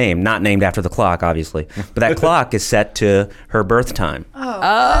daughter's name, not named after the clock, obviously. But that clock is set to her birth time.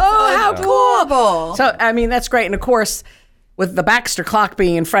 Oh, how cool. Adorable. So, I mean, that's great. And of course, with the Baxter clock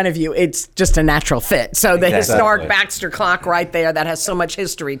being in front of you, it's just a natural fit. So the historic Baxter clock right there that has so much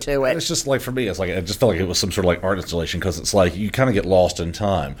history to it. It's just like, for me, it's like, it just felt like it was some sort of like art installation, because it's like you kind of get lost in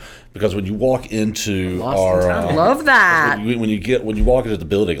time. Because when you walk into love that. When you walk into the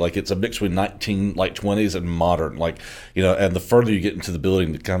building, like, it's a mix between 20s and modern, like, and the further you get into the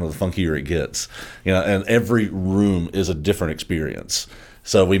building, the kind of the funkier it gets, and every room is a different experience.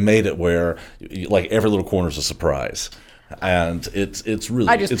 So we made it where, like, every little corner is a surprise. And it's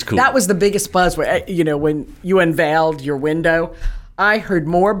really it's cool. That was the biggest buzz when you unveiled your window. I heard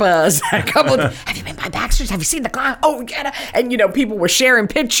more buzz. A couple of, have you been by Baxter's? Have you seen the clock? Oh, yeah. And people were sharing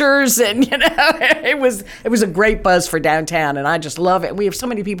pictures, and it was a great buzz for downtown, and I just love it. We have so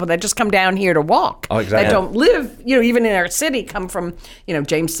many people that just come down here to walk. Oh, exactly. That don't live, even in our city, come from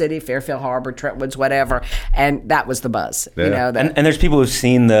James City, Fairfield Harbor, Trentwoods, whatever, and that was the buzz. Yeah. And there's people who've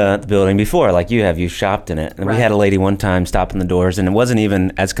seen the building before, like you have. You shopped in it, and we had a lady one time stop in the doors, and it wasn't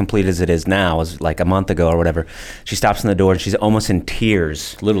even as complete as it is now. It was like a month ago or whatever. She stops in the door, and she's almost in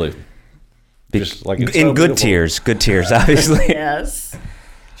tears, literally, just like it's in so good beautiful. good tears, obviously. Yes.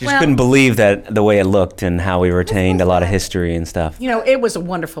 She just couldn't believe that the way it looked and how we retained a lot of history and stuff. It was a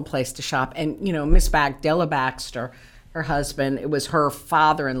wonderful place to shop, and Miss Della Baxter, her husband, it was her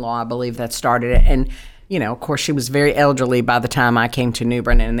father-in-law, I believe, that started it, and of course, she was very elderly by the time I came to New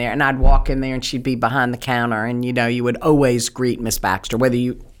Bern in there, and I'd walk in there and she'd be behind the counter, and you would always greet Miss Baxter, whether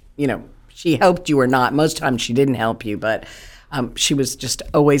she helped you or not. Most times she didn't help you, but she was just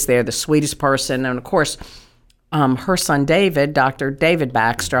always there, the sweetest person. And of course, her son David, Dr. David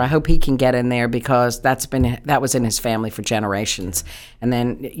Baxter, I hope he can get in there, because that was in his family for generations. And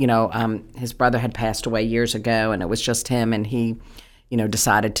then, his brother had passed away years ago, and it was just him, and he,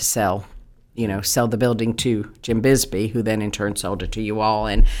 decided to sell the building to Jim Bisbee, who then in turn sold it to you all.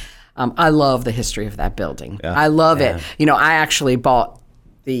 And I love the history of that building. Yeah. I love it. I actually bought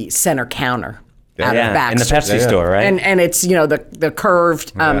the center counter out of Baxter. In the Pepsi store, right? And it's, the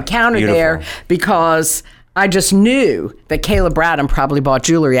curved counter beautiful. There, because I just knew that Caleb Bradham probably bought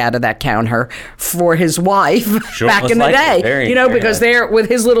jewelry out of that counter for his wife back in the day. Very because they're with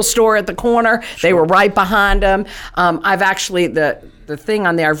his little store at the corner. Sure. They were right behind him. I've actually, the thing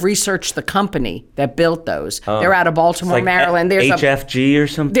on there, I've researched the company that built those. They're out of Baltimore, like Maryland. There's HFG or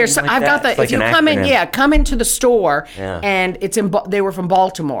something. I've got the. If you come into the store, and it's they were from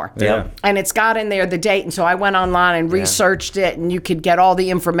Baltimore. Yeah. And it's got in there the date, and so I went online and researched it, and you could get all the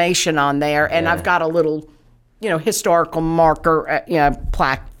information on there. And I've got a little, historical marker,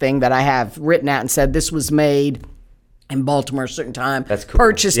 plaque thing that I have written out and said this was made in Baltimore a certain time. That's cool.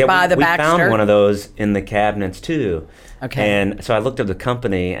 Purchased by the Baxter. We found one of those in the cabinets too. Okay. And so I looked up the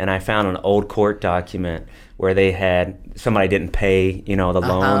company, and I found an old court document where they had somebody didn't pay, the loan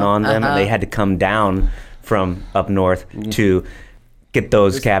on them, and they had to come down from up north to get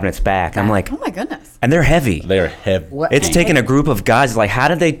those cabinets back. I'm like, oh my goodness. And they're heavy. They're heavy. It's taken a group of guys. Like, how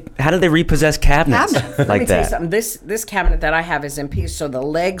did they repossess cabinets like Let me that? tell you something. This cabinet that I have is in piece, so the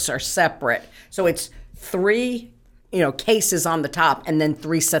legs are separate. So it's 3 cases on the top, and then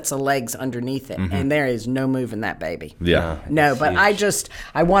 3 sets of legs underneath it. Mm-hmm. And there is no moving that baby. Yeah. No, but huge.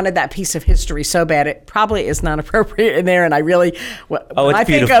 I wanted that piece of history so bad. It probably is not appropriate in there, and I really... it's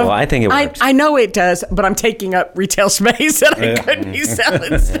beautiful. I think it works. I know it does, but I'm taking up retail space, and I couldn't be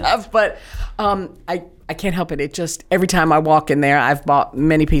selling stuff. But I can't help it. It just, every time I walk in there, I've bought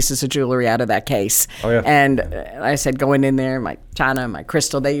many pieces of jewelry out of that case. Oh, yeah. And like I said, going in there, my china, my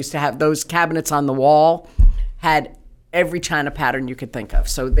crystal, they used to have those cabinets on the wall, had every china pattern you could think of.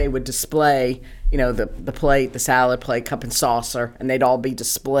 So they would display, the plate, the salad plate, cup and saucer, and they'd all be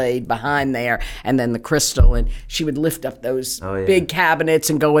displayed behind there, and then the crystal. And she would lift up those big cabinets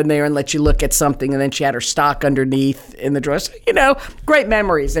and go in there and let you look at something, and then she had her stock underneath in the drawer. So, great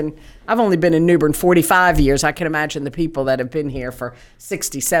memories. And I've only been in New Bern 45 years. I can imagine the people that have been here for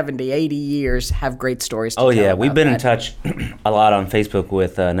 60, 70, 80 years have great stories to tell. Oh, yeah. We've been in touch a lot on Facebook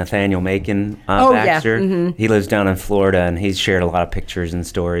with Nathaniel Macon Baxter. Yeah. Mm-hmm. He lives down in Florida, and he's shared a lot of pictures and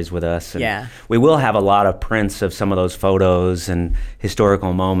stories with us. And we will have a lot of prints of some of those photos and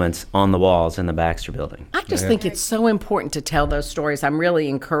historical moments on the walls in the Baxter building. I just think it's so important to tell those stories. I'm really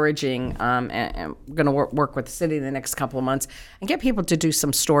encouraging, and I'm going to work with the city in the next couple of months and get people to do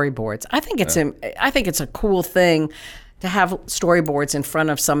some storyboards. I think it's a cool thing to have storyboards in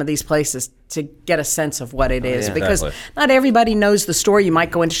front of some of these places to get a sense of what it is, Yeah, because exactly. not everybody knows the store. You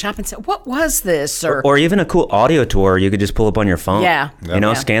might go into shop and say, "What was this?" Or even a cool audio tour you could just pull up on your phone. Yeah.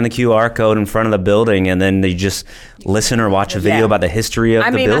 Scan the QR code in front of the building, and then you just listen or watch a video about the history of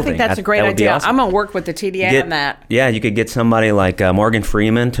the building. I think that's a great that would be idea. awesome. I'm gonna work with the TDA on that. Yeah, you could get somebody like Morgan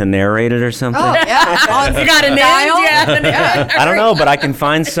Freeman to narrate it or something. Oh, yeah. You got a name? Yeah. I don't know, but I can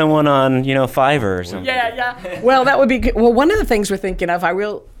find someone on Fiverr or something. Yeah. Well, that would be good. Well, one of the things we're thinking of,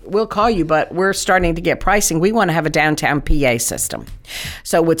 we'll call you, but we're starting to get pricing. We want to have a downtown PA system.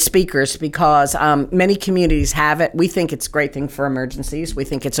 So with speakers, because many communities have it. We think it's a great thing for emergencies. We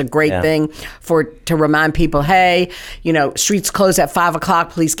think it's a great thing to remind people, hey, streets close at 5:00.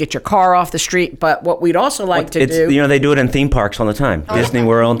 Please get your car off the street. But what we'd also like to do, they do it in theme parks all the time. Disney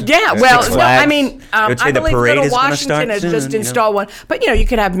World. yeah, well, Six no, I Flags. mean, I would say I the believe parade Little is going to Washington start has soon, just installed one. But, you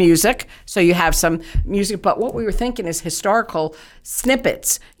could have music, so you have some music. But what we were thinking is historical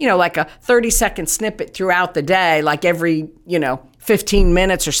snippets, like a 30-second snippet throughout the day, like every, 15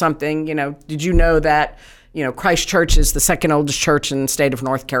 minutes or something. Did you know that, Christ Church is the second oldest church in the state of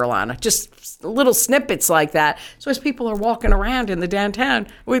North Carolina? Just little snippets like that. So as people are walking around in the downtown,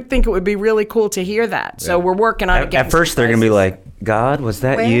 we think it would be really cool to hear that. So we're working on it. At first, they're going to be like, God, was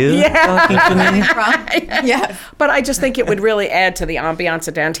that you talking to me? Yes. But I just think it would really add to the ambiance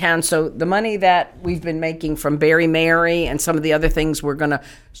of downtown. So the money that we've been making from Barry Mary and some of the other things, we're going to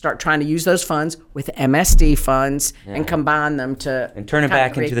start trying to use those funds with MSD funds and combine them to... And turn it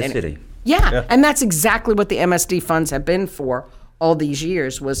back into the city. Yeah, and that's exactly what the MSD funds have been for all these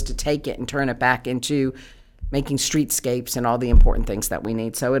years, was to take it and turn it back into making streetscapes and all the important things that we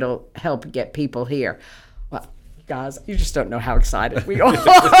need. So it'll help get people here. Well, guys, you just don't know how excited we are.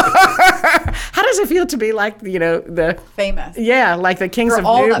 How does it feel to be like, the Famous. Yeah, like the kings For of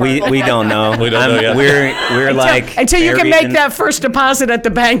all New. that- We don't know. We don't know yet. We're like Until you can buried make in- that first deposit at the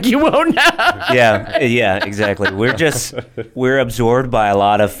bank, you won't know. Yeah, exactly. We're absorbed by a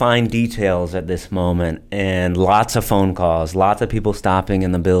lot of fine details at this moment, and lots of phone calls, lots of people stopping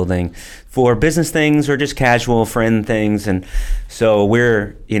in the building for business things or just casual friend things. And so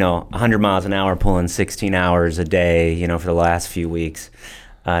we're 100 miles an hour pulling 16 hours a day for the last few weeks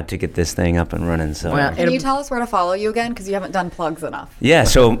to get this thing up and running. So Can you tell us where to follow you again? Because you haven't done plugs enough. yeah,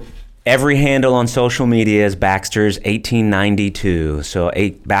 so every handle on social media is Baxter's 1892. So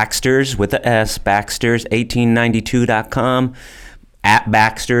Baxter's with a S, Baxter's1892.com, at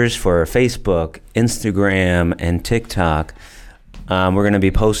Baxter's for Facebook, Instagram, and TikTok. We're going to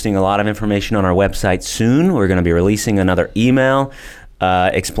be posting a lot of information on our website soon. We're going to be releasing another email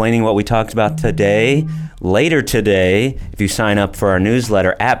explaining what we talked about today. Later today, if you sign up for our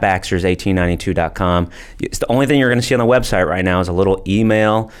newsletter at Baxter's1892.com, it's the only thing you're going to see on the website right now is a little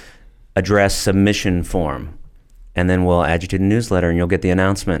email address submission form. And then we'll add you to the newsletter and you'll get the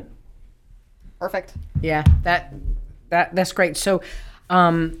announcement. Perfect. Yeah, that's great. So,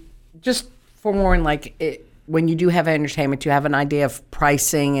 just forewarn, when you do have entertainment, you have an idea of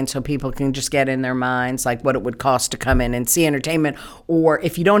pricing, and so people can just get in their minds like what it would cost to come in and see entertainment. Or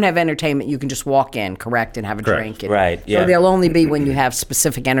if you don't have entertainment, you can just walk in, correct, and have a drink. Right, yeah. So they'll only be when you have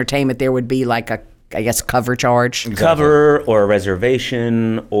specific entertainment. There would be like a cover charge. Cover or a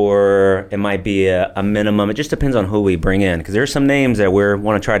reservation, or it might be a minimum. It just depends on who we bring in, because there are some names that we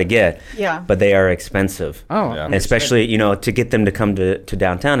want to try to get, but they are expensive. Oh, Yeah. And especially to get them to come to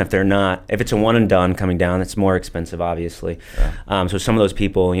downtown. If it's a one and done coming down, it's more expensive, obviously. So some of those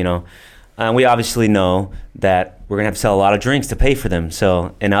people, we obviously know that we're gonna have to sell a lot of drinks to pay for them.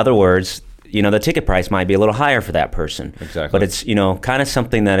 So in other words, the ticket price might be a little higher for that person. Exactly. But it's, kind of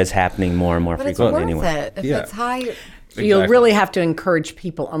something that is happening more and more But it's frequently worth anyway. it. If Yeah. it's high, So you'll really have to encourage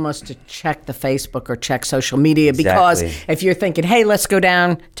people almost to check the Facebook or check social media, because Exactly. if you're thinking, hey, let's go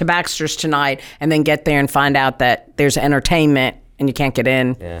down to Baxter's tonight, and then get there and find out that there's entertainment and you can't get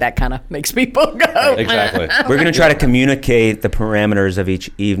in, that kind of makes people go. Exactly. We're going to try to communicate the parameters of each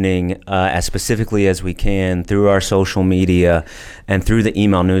evening as specifically as we can through our social media and through the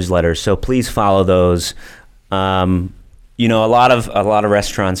email newsletters. So please follow those. A lot of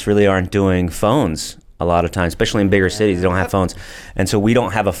restaurants really aren't doing phones a lot of times, especially in bigger cities. They don't have phones. And so we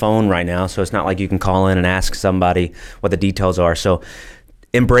don't have a phone right now, so it's not like you can call in and ask somebody what the details are. So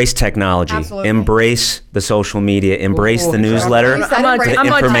embrace technology. Absolutely. Embrace the social media. Embrace the newsletter. You said I'm embrace. The gonna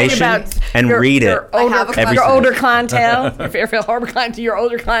tell you information about and read it. I have a every Your single- older clientele, if you're your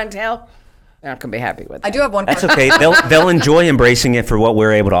older clientele, they're not going to be happy with that. I do have one That's question. okay. They'll enjoy embracing it for what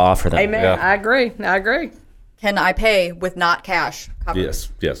we're able to offer them. Amen. Yeah. I agree. Can I pay with not cash? Covered?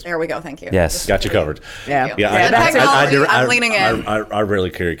 Yes. There we go. Thank you. Yes. Got you covered. Yeah. Yeah, technology, I'm leaning in. I rarely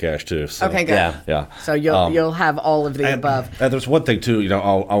carry cash too. So. Okay, good. Yeah. So you'll have all of the above. And there's one thing too,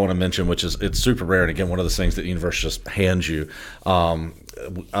 I want to mention, which is it's super rare. And again, one of those things that the university just hands you.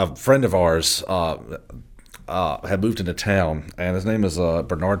 A friend of ours had moved into town, and his name is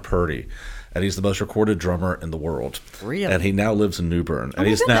Bernard Purdy. And he's the most recorded drummer in the world. Really? And he now lives in New Bern. And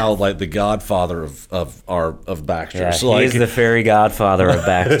he's now like the godfather of Baxter. Yeah, So, he is the fairy godfather of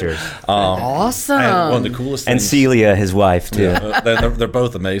Baxter's. Awesome. And one of the coolest things. And Celia, his wife, too. Yeah, they're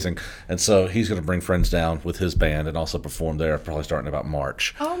both amazing. And so he's going to bring friends down with his band and also perform there, probably starting about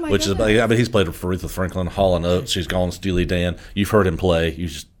March. Oh, my Which goodness. is, I mean, he's played for Aretha Franklin, Hall & Oates. He's gone Steely Dan. You've heard him play. You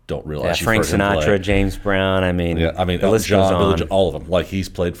just don't realize. Yeah, Frank you've heard him play. Sinatra, James Brown. I mean, the list goes on. All of them. Like he's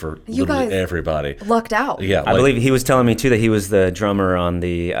played for literally everybody. Lucked out. Yeah, I believe he was telling me too that he was the drummer on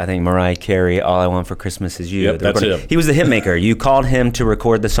I think Mariah Carey, "All I Want for Christmas Is You." Yep, that's him. He was the hit maker. You called him to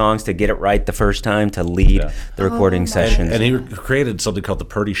record the songs, to get it right the first time, to lead the recording sessions. And he created something called the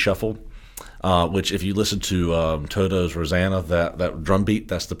Purdy Shuffle, which if you listen to Toto's Rosanna, that drum beat,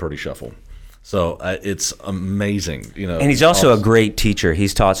 that's the Purdy Shuffle. So it's amazing, And he's also a great teacher.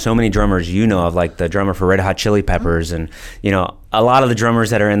 He's taught so many drummers of, like the drummer for Red Hot Chili Peppers, and a lot of the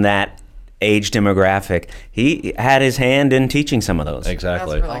drummers that are in that age demographic. He had his hand in teaching some of those.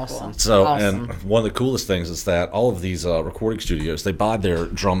 Exactly. That's really cool. So, Awesome. and one of the coolest things is that all of these recording studios, they buy their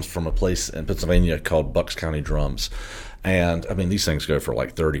drums from a place in Pennsylvania called Bucks County Drums. And I mean, these things go for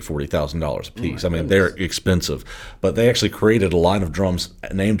like $30,000-$40,000 a piece. I mean, they're expensive, but they actually created a line of drums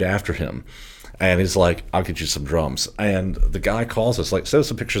named after him. And he's like, I'll get you some drums. And the guy calls us, like, send us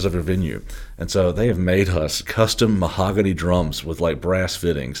some pictures of your venue. And so they have made us custom mahogany drums with like brass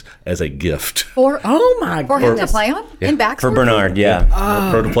fittings as a gift. For my him to play on in Baxter? For Bernard,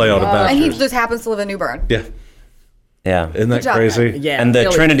 yeah. For to play on a Baxter. And he just happens to live in New Bern. Yeah. Yeah. Isn't that Good job, crazy? Yeah. And the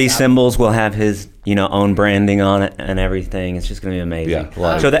Really Trinity good job. symbols will have his, own branding on it and everything. It's just going to be amazing.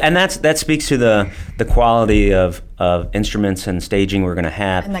 Yeah. So that speaks to the quality of instruments and staging we're going to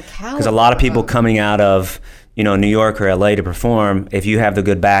have. And the because a lot of people coming out of New York or LA to perform, if you have the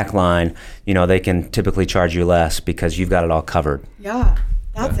good back line, they can typically charge you less because you've got it all covered. Yeah.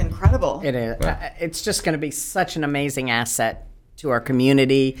 That's incredible. It is. It's just going to be such an amazing asset to our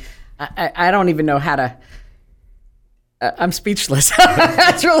community. I don't even know how to. I'm speechless.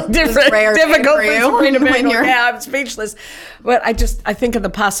 That's really difficult for you when you're. Yeah, I'm speechless. But I think of the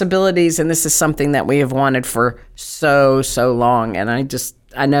possibilities, and this is something that we have wanted for so long. And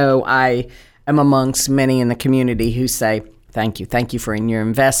I know I am amongst many in the community who say, Thank you for your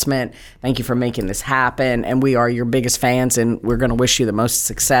investment. Thank you for making this happen. And we are your biggest fans, and we're going to wish you the most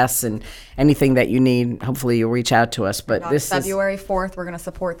success. And anything that you need, hopefully you'll reach out to us. But this February 4th, we're going to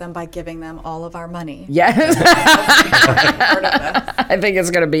support them by giving them all of our money. Yes. I think it's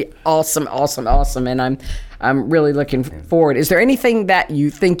going to be awesome. And I'm really looking forward. Is there anything that you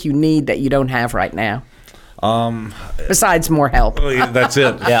think you need that you don't have right now? Besides more help. That's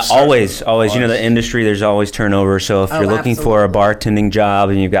it. Yeah, always. The industry, there's always turnover. So if you're looking for a bartending job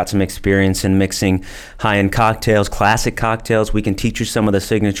and you've got some experience in mixing high-end cocktails, classic cocktails, we can teach you some of the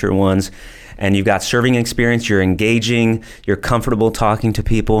signature ones. And you've got serving experience, you're engaging, you're comfortable talking to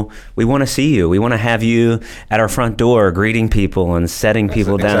people. We want to see you. We want to have you at our front door greeting people and setting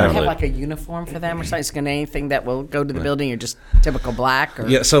people Do you down. have like a uniform for them or something? Is going to anything that will go to the building or just typical black? Or?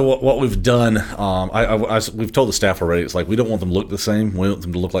 Yeah, so what we've done, we've told the staff already, it's like we don't want them to look the same. We want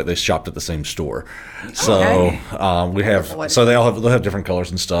them to look like they shopped at the same store. So we have, so they'll have different colors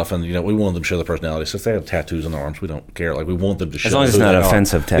and stuff, and we want them to show their personality. So if they have tattoos on their arms, we don't care. Like we want them to show. As long as it's not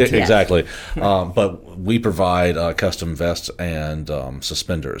offensive tattoos. Yeah, exactly. But we provide custom vests and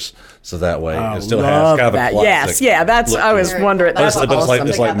suspenders, so that way it still has kind of a classic. Yes, that's. I was wondering. But That's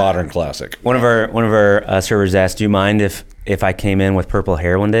it's like modern classic. One of our servers asked, "Do you mind if I came in with purple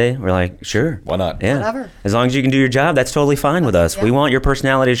hair one day?" We're like, "Sure, why not? Yeah, whatever. As long as you can do your job, that's totally fine with us. We want your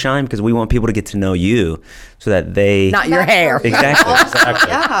personality to shine because we want people to get to know you, so that they not your hair." Exactly.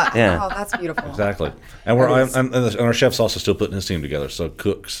 Yeah. Oh, that's beautiful. Exactly. And and our chef's also still putting his team together. So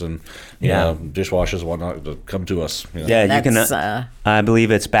cooks and dishwashers and whatnot to come to us. Yeah, you can. I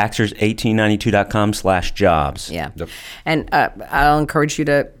believe it's Baxters1892.com/jobs. Yeah. Yep. And I'll encourage you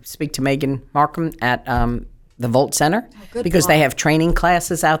to speak to Megan Markham at the Volt Center because they have training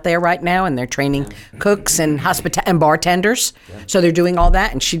classes out there right now, and they're training cooks and and bartenders. So they're doing all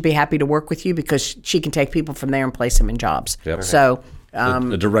that, and she'd be happy to work with you because she can take people from there and place them in jobs. Yep. So.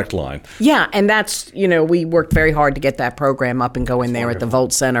 A direct line. Yeah, and that's, we worked very hard to get that program up and go in there at the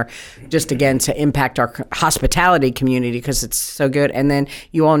Volt Center, just again to impact our hospitality community because it's so good. And then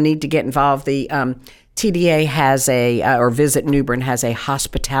you all need to get involved. The TDA has or Visit New Bern has a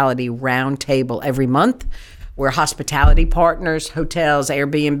hospitality roundtable every month where hospitality partners, hotels,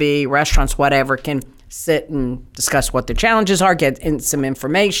 Airbnb, restaurants, whatever, can sit and discuss what their challenges are, get in some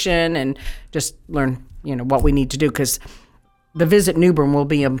information, and just learn, what we need to do. Because the Visit New Bern will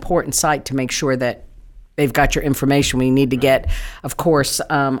be an important site to make sure that they've got your information. We need to get, of course,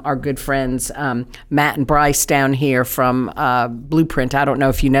 our good friends Matt and Bryce down here from Blueprint. I don't know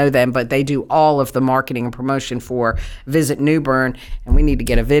if you know them, but they do all of the marketing and promotion for Visit New Bern, and we need to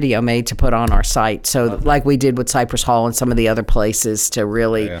get a video made to put on our site. So like we did with Cypress Hall and some of the other places to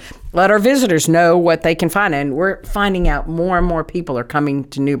really let our visitors know what they can find. And we're finding out more and more people are coming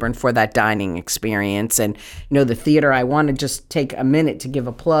to New Bern for that dining experience. And, the theater, I want to just take a minute to give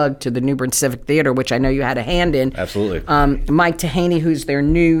a plug to the New Bern Civic Theater, which I know you had a hand in. Absolutely. Mike Tahaney, who's their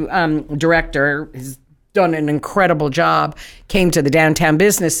new director, has done an incredible job, came to the downtown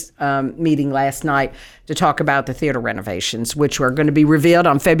business meeting last night to talk about the theater renovations, which were going to be revealed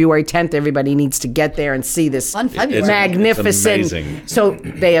on February 10th. Everybody needs to get there and see this magnificent. It's amazing. So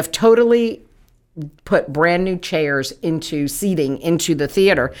they have totally put brand new chairs into seating into the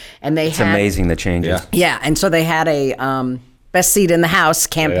theater, and it's amazing the changes. Yeah, and so they had a best seat in the house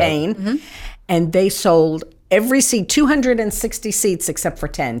campaign, and they sold every seat, 260 seats except for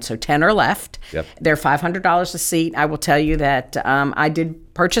 10. So 10 are left. Yep. They're $500 a seat. I will tell you that I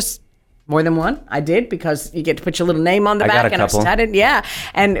did purchase more than one. I did, because you get to put your little name on the back. Got a and couple. I started,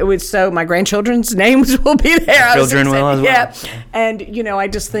 and it was so my grandchildren's names will be there. Children will as well. Yeah, and I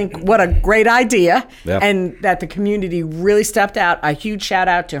just think what a great idea, Yep. and that the community really stepped out. A huge shout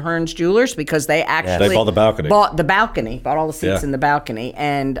out to Hearns Jewelers, because they actually They bought the balcony. bought all the seats in the balcony,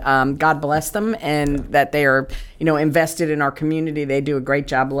 and God bless them, and that they are invested in our community. They do a great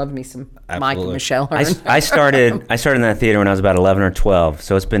job. Love me some Mike and Michelle Hearns. I started in that theater when I was about 11 or 12,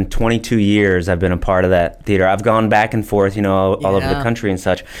 so it's been 22 years I've been a part of that theater. I've gone back and forth, all over the country and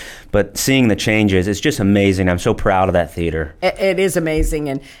such, but seeing the changes, it's just amazing. I'm so proud of that theater. It is amazing,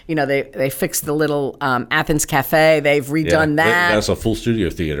 and they fixed the little Athens Cafe. They've redone that. That's a full studio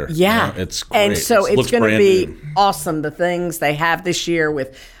theater. Yeah, it's great. And so it's looks going to brand be new. awesome. The things they have this year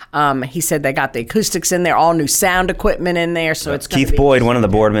with. He said they got the acoustics in there, all new sound equipment in there, so it's going to be... Keith Boyd, one of the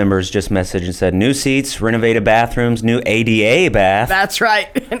board members, just messaged and said, new seats, renovated bathrooms, new ADA bath. That's right.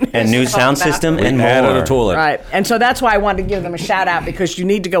 And new sound system and more. Added a toilet. Right. And so that's why I wanted to give them a shout out, because you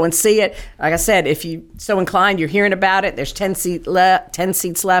need to go and see it. Like I said, if you so inclined, you're hearing about it, there's 10 seats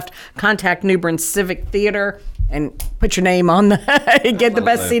left. Contact New Bern Civic Theater and put your name on get the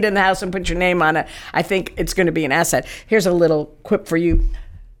best seat in the house and put your name on it. I think it's going to be an asset. Here's a little quip for you.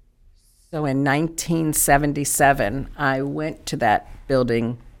 So in 1977, I went to that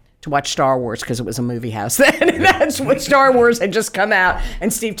building to watch Star Wars, because it was a movie house then. And that's when Star Wars had just come out,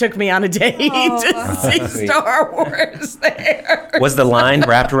 and Steve took me on a date to see Star Wars there. Was the line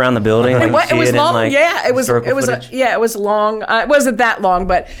wrapped around the building? It was long. It was long. It wasn't that long,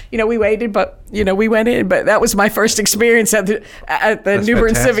 but we waited. But we went in. But that was my first experience at the New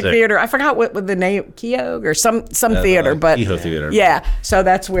Bern Civic Theater. I forgot what the name, Keogh or some theater, but Kehoe Theater. Yeah, so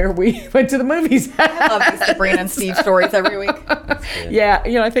that's where we went to the movies. I love these Sabrina and Steve stories every week. Yeah,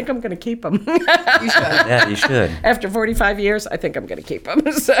 I think I'm going to keep them. You should. Yeah, you should. After 45 years, I think I'm going to keep them.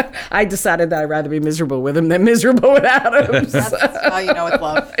 So I decided that I'd rather be miserable with them than miserable without them. That's how you know it's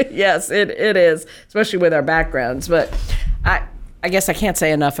love. Yes, it is, especially with our backgrounds. But I guess I can't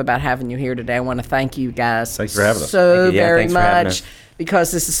say enough about having you here today. I want to thank you guys Thanks for having us. so very thanks for having much, us.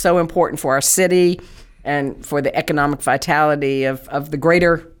 because this is so important for our city and for the economic vitality of the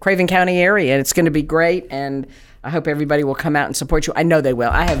greater Craven County area. And it's going to be great, and I hope everybody will come out and support you. I know they will.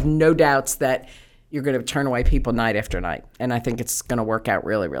 I have no doubts that you're going to turn away people night after night, and I think it's going to work out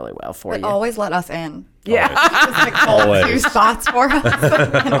really, really well for you. Always let us in. Yeah. Just like hold Always. 2 spots for us.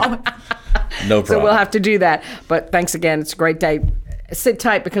 No problem. So we'll have to do that. But thanks again. It's a great day. Sit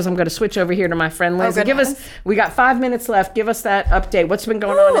tight, because I'm going to switch over here to my friend Liz. And we got 5 minutes left. Give us that update. What's been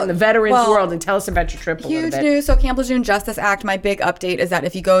going on in the veterans world, and tell us about your trip a little Huge bit. news. So Camp Lejeune Justice Act, my big update is that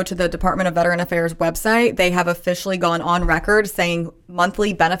if you go to the Department of Veteran Affairs website, they have officially gone on record saying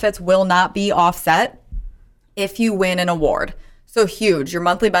monthly benefits will not be offset if you win an award. So huge. Your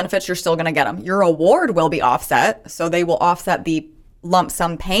monthly benefits, you're still going to get them. Your award will be offset. So they will offset the lump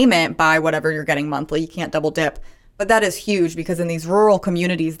sum payment by whatever you're getting monthly. You can't double dip. But that is huge, because in these rural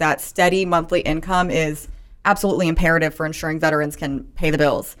communities, that steady monthly income is absolutely imperative for ensuring veterans can pay the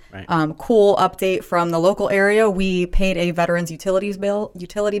bills. Right. Cool update from the local area. We paid a veterans utility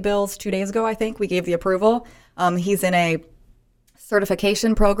bills 2 days ago, I think. We gave the approval. He's in a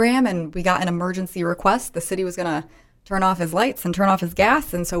certification program, and we got an emergency request. The city was going to turn off his lights and turn off his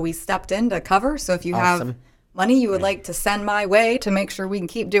gas. And so we stepped in to cover. So if you have money you would like to send my way to make sure we can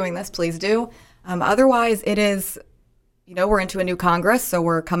keep doing this, please do. Otherwise, it is, we're into a new Congress, so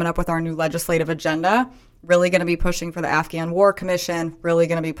we're coming up with our new legislative agenda. Really going to be pushing for the Afghan War Commission, really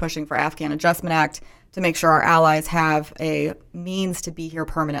going to be pushing for Afghan Adjustment Act to make sure our allies have a means to be here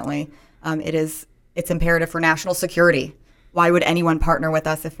permanently. It's imperative for national security. Why would anyone partner with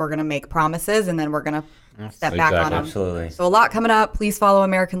us if we're going to make promises and then we're going to step back on them? Absolutely. So a lot coming up. Please follow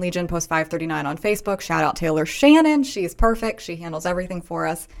American Legion Post 539 on Facebook. Shout out Taylor Shannon. She's perfect. She handles everything for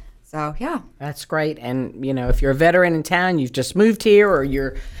us. So, yeah. That's great. And, if you're a veteran in town, you've just moved here, or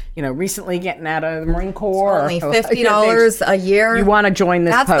you're, recently getting out of the Marine Corps. It's only $50 a year. You want to join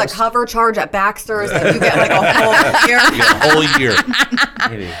this That's post. the cover charge at Baxter's, and you get like a whole year. You get a whole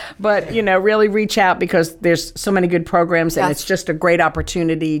year. But, really reach out because there's so many good programs, and it's just a great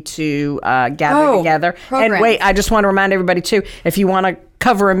opportunity to gather together. Programs. And wait, I just want to remind everybody, too, if you want to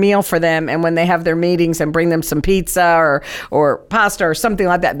cover a meal for them, and when they have their meetings and bring them some pizza or pasta or something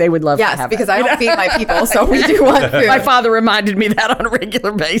like that, they would love to have because it. I don't feed my people, so we do want food. My father reminded me that on a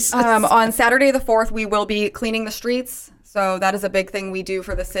regular basis. On Saturday the 4th, we will be cleaning the streets. So that is a big thing we do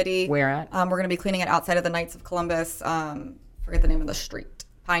for the city. Where at? We're going to be cleaning it outside of the Knights of Columbus. Forget the name of the street.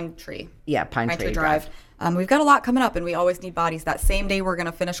 Pine Tree. Yeah, Pine Tree Drive. We've got a lot coming up, and we always need bodies. That same day, we're going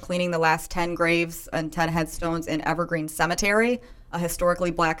to finish cleaning the last 10 graves and 10 headstones in Evergreen Cemetery, a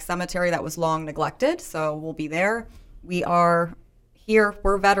historically black cemetery that was long neglected. So we'll be there. We are here.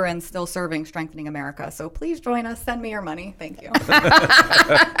 We're veterans still serving, strengthening America. So please join us. Send me your money. Thank you.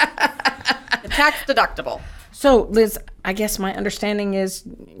 Tax deductible. So, Liz, I guess my understanding is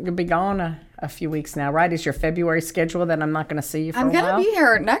you'll be gone a few weeks now, right? Is your February schedule that I'm not going to see you for a while? I'm going to be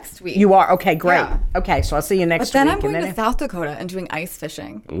here next week. You are? Okay, great. Yeah. Okay, so I'll see you next week. But then I'm going to South Dakota and doing ice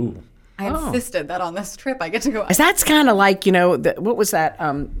fishing. Ooh. I insisted that on this trip I get to go. That's kind of like, what was that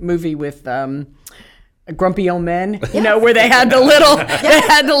movie with Grumpy Old Men? Where they had the little,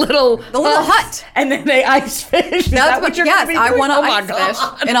 hut, and then they ice fish. That's what you're going to be doing? I want to ice fish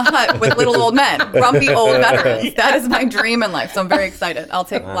in a hut with little old men, grumpy old veterans. That is my dream in life. So I'm very excited. I'll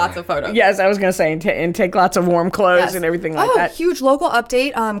take lots of photos. Yes, I was going to say, and take lots of warm clothes and everything like that. Huge local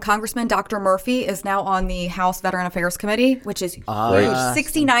update. Congressman Dr. Murphy is now on the House Veteran Affairs Committee, which is huge.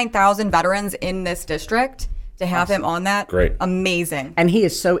 69,000 veterans in this district. To have him on that, great, amazing. And he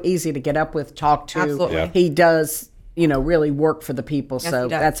is so easy to get up with, talk to. Absolutely. Yeah. He does, really work for the people. Yes, so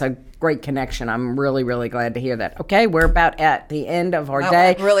that's a great connection. I'm really, really glad to hear that. Okay, we're about at the end of our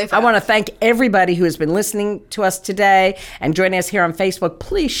day. Really fast. I want to thank everybody who has been listening to us today and joining us here on Facebook.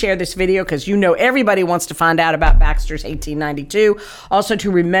 Please share this video because everybody wants to find out about Baxter's 1892. Also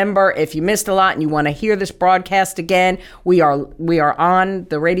to remember, if you missed a lot and you want to hear this broadcast again, we are on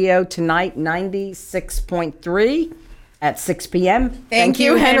the radio tonight, 96.3. At 6 p.m. Thank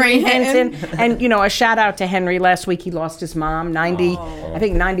you, Henry Hinton. And, a shout out to Henry. Last week he lost his mom,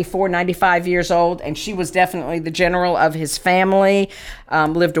 94, 95 years old. And she was definitely the general of his family.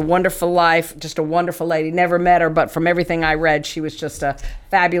 Lived a wonderful life, just a wonderful lady. Never met her, but from everything I read, she was just a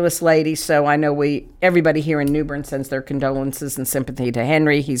fabulous lady. So I know everybody here in New Bern sends their condolences and sympathy to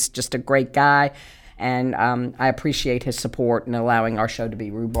Henry. He's just a great guy. And I appreciate his support in allowing our show to be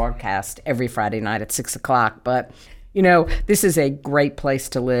rebroadcast every Friday night at 6 o'clock. But this is a great place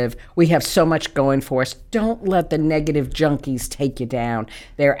to live. We have so much going for us. Don't let the negative junkies take you down.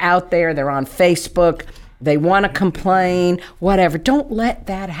 They're out there. They're on Facebook. They want to complain, whatever. Don't let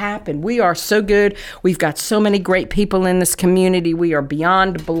that happen. We are so good. We've got so many great people in this community. We are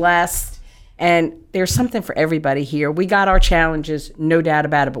beyond blessed. And there's something for everybody here. We got our challenges, no doubt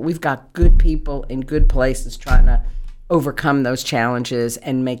about it. But we've got good people in good places trying to overcome those challenges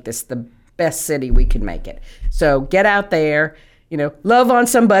and make this the best city we can make it. So get out there, love on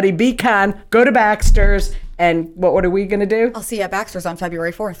somebody, be kind, go to Baxter's, and what are we going to do? I'll see you at Baxter's on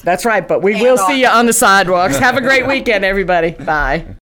February 4th. That's right, but we will see you on the sidewalks. Have a great weekend, everybody. Bye.